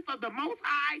purpose of the Most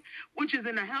High, which is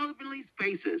in the heavenly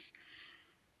spaces.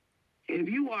 If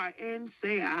you are in,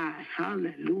 say I.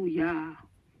 Hallelujah.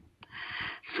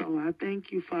 So I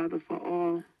thank you, Father, for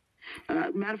all.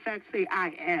 Matter of fact, say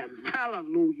I am.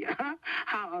 Hallelujah.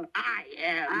 How I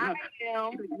am. I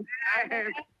am.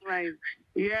 Yes. Right.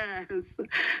 Yes.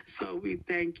 So we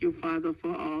thank you, Father,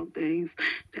 for all things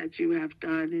that you have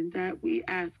done, and that we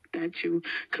ask that you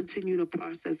continue to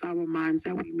process our minds,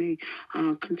 that we may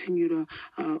continue to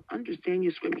understand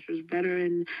your scriptures better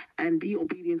and be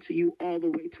obedient to you all the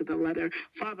way to the letter.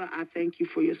 Father, I thank you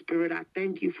for your spirit. I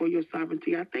thank you for your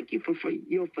sovereignty. I thank you for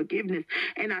your forgiveness.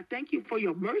 And I thank you for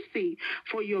your mercy,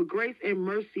 for your grace and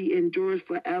mercy endures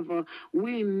forever.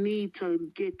 We need to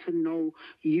get to know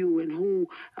you and who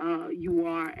you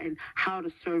are and how to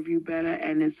serve you better.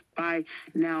 And it's by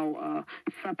now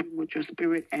supping with your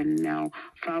spirit and now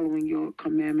following your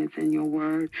commandments and your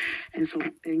word. And so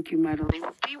thank you, mightily.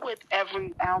 Be with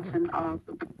every ounce of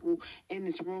the people in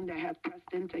this room that have pressed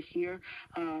in to hear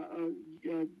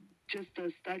just a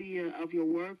study of your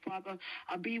word, Father.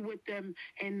 Be with them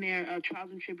in their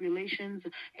trials and tribulations,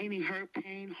 any hurt,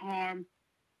 pain, harm,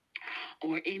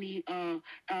 or any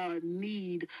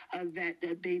need that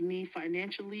they need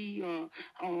financially,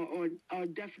 or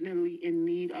definitely in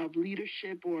need of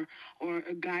leadership or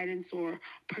guidance or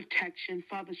protection.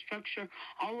 Father, structure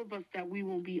all of us that we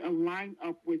will be aligned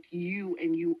up with you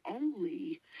and you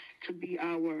only to be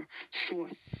our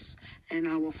source and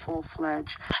our full-fledged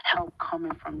help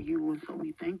coming from you. And so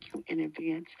we thank you in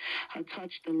advance.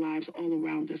 Touch the lives all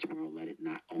around this world. Let it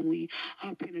not only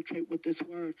penetrate with this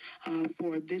word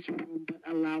for this room, but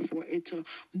allow for it to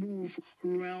move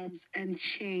realms and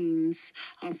chains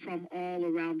from all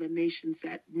around the nations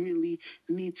that really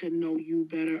need to know you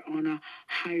better on a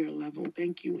higher level.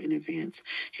 Thank you in advance.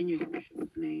 In Yahushua's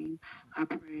name, I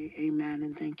pray. Amen.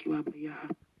 And thank you, Abba Yah.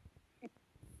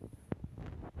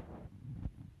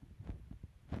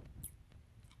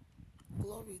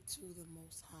 Glory to the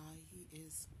Most High. He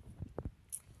is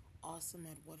awesome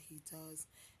at what he does.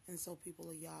 And so, people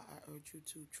of Yah, I urge you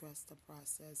to trust the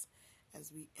process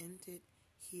as we end it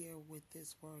here with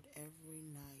this word every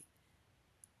night.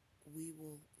 We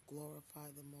will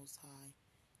glorify the Most High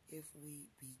if we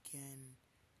begin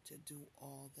to do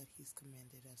all that he's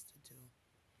commanded us to do.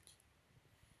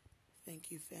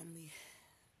 Thank you, family.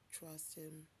 Trust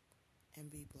him and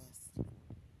be blessed.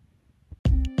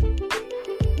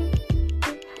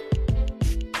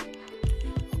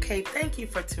 Okay, thank you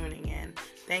for tuning in.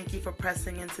 Thank you for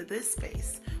pressing into this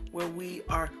space where we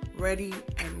are ready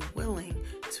and willing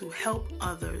to help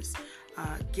others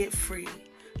get free,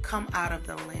 come out of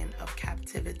the land of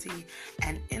captivity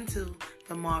and into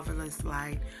the marvelous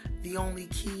light. The only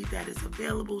key that is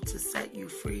available to set you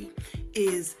free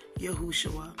is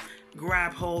Yahushua.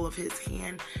 Grab hold of his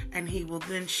hand and he will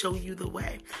then show you the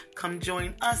way. Come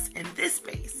join us in this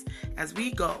space as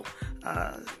we go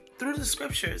through the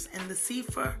scriptures in the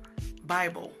Sefer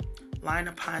Bible, line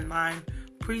upon line,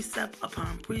 precept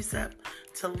upon precept,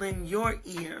 to lend your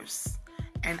ears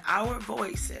and our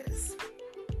voices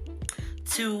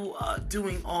to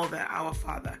doing all that our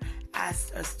Father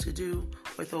asked us to do,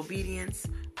 with obedience,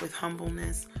 with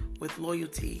humbleness, with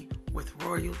loyalty, with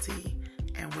royalty,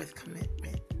 and with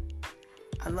commitment.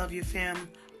 I love you, fam.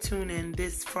 Tune in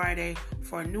this Friday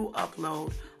for a new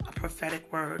upload, a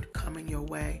prophetic word coming your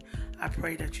way. I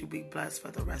pray that you be blessed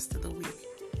for the rest of the week.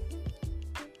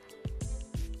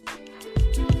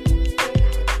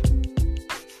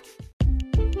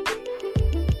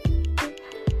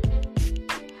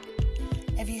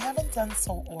 If you haven't done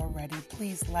so already,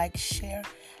 please like, share,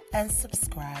 and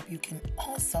subscribe. You can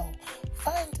also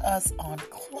find us on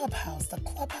Clubhouse, the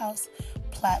Clubhouse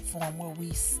platform where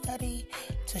we study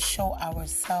to show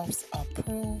ourselves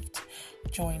approved.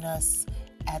 Join us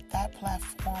at that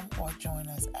platform or join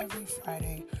us every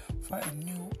Friday for a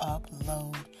new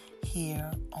upload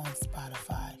here on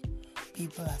Spotify. Be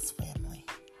blessed, family.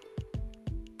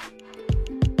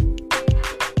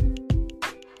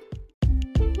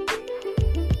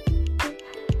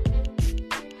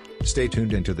 Stay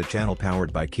tuned into the channel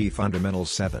powered by Key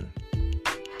Fundamentals 7.